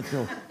toys? I said,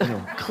 no.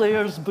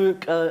 Clare's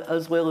book,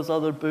 as well as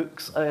other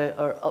books,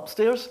 are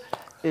upstairs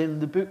in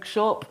the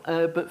bookshop.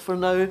 But for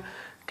now,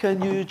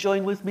 can you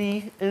join with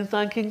me in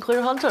thanking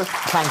Clare Hunter?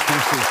 Thank you,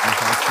 Susan.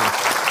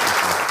 Thank you.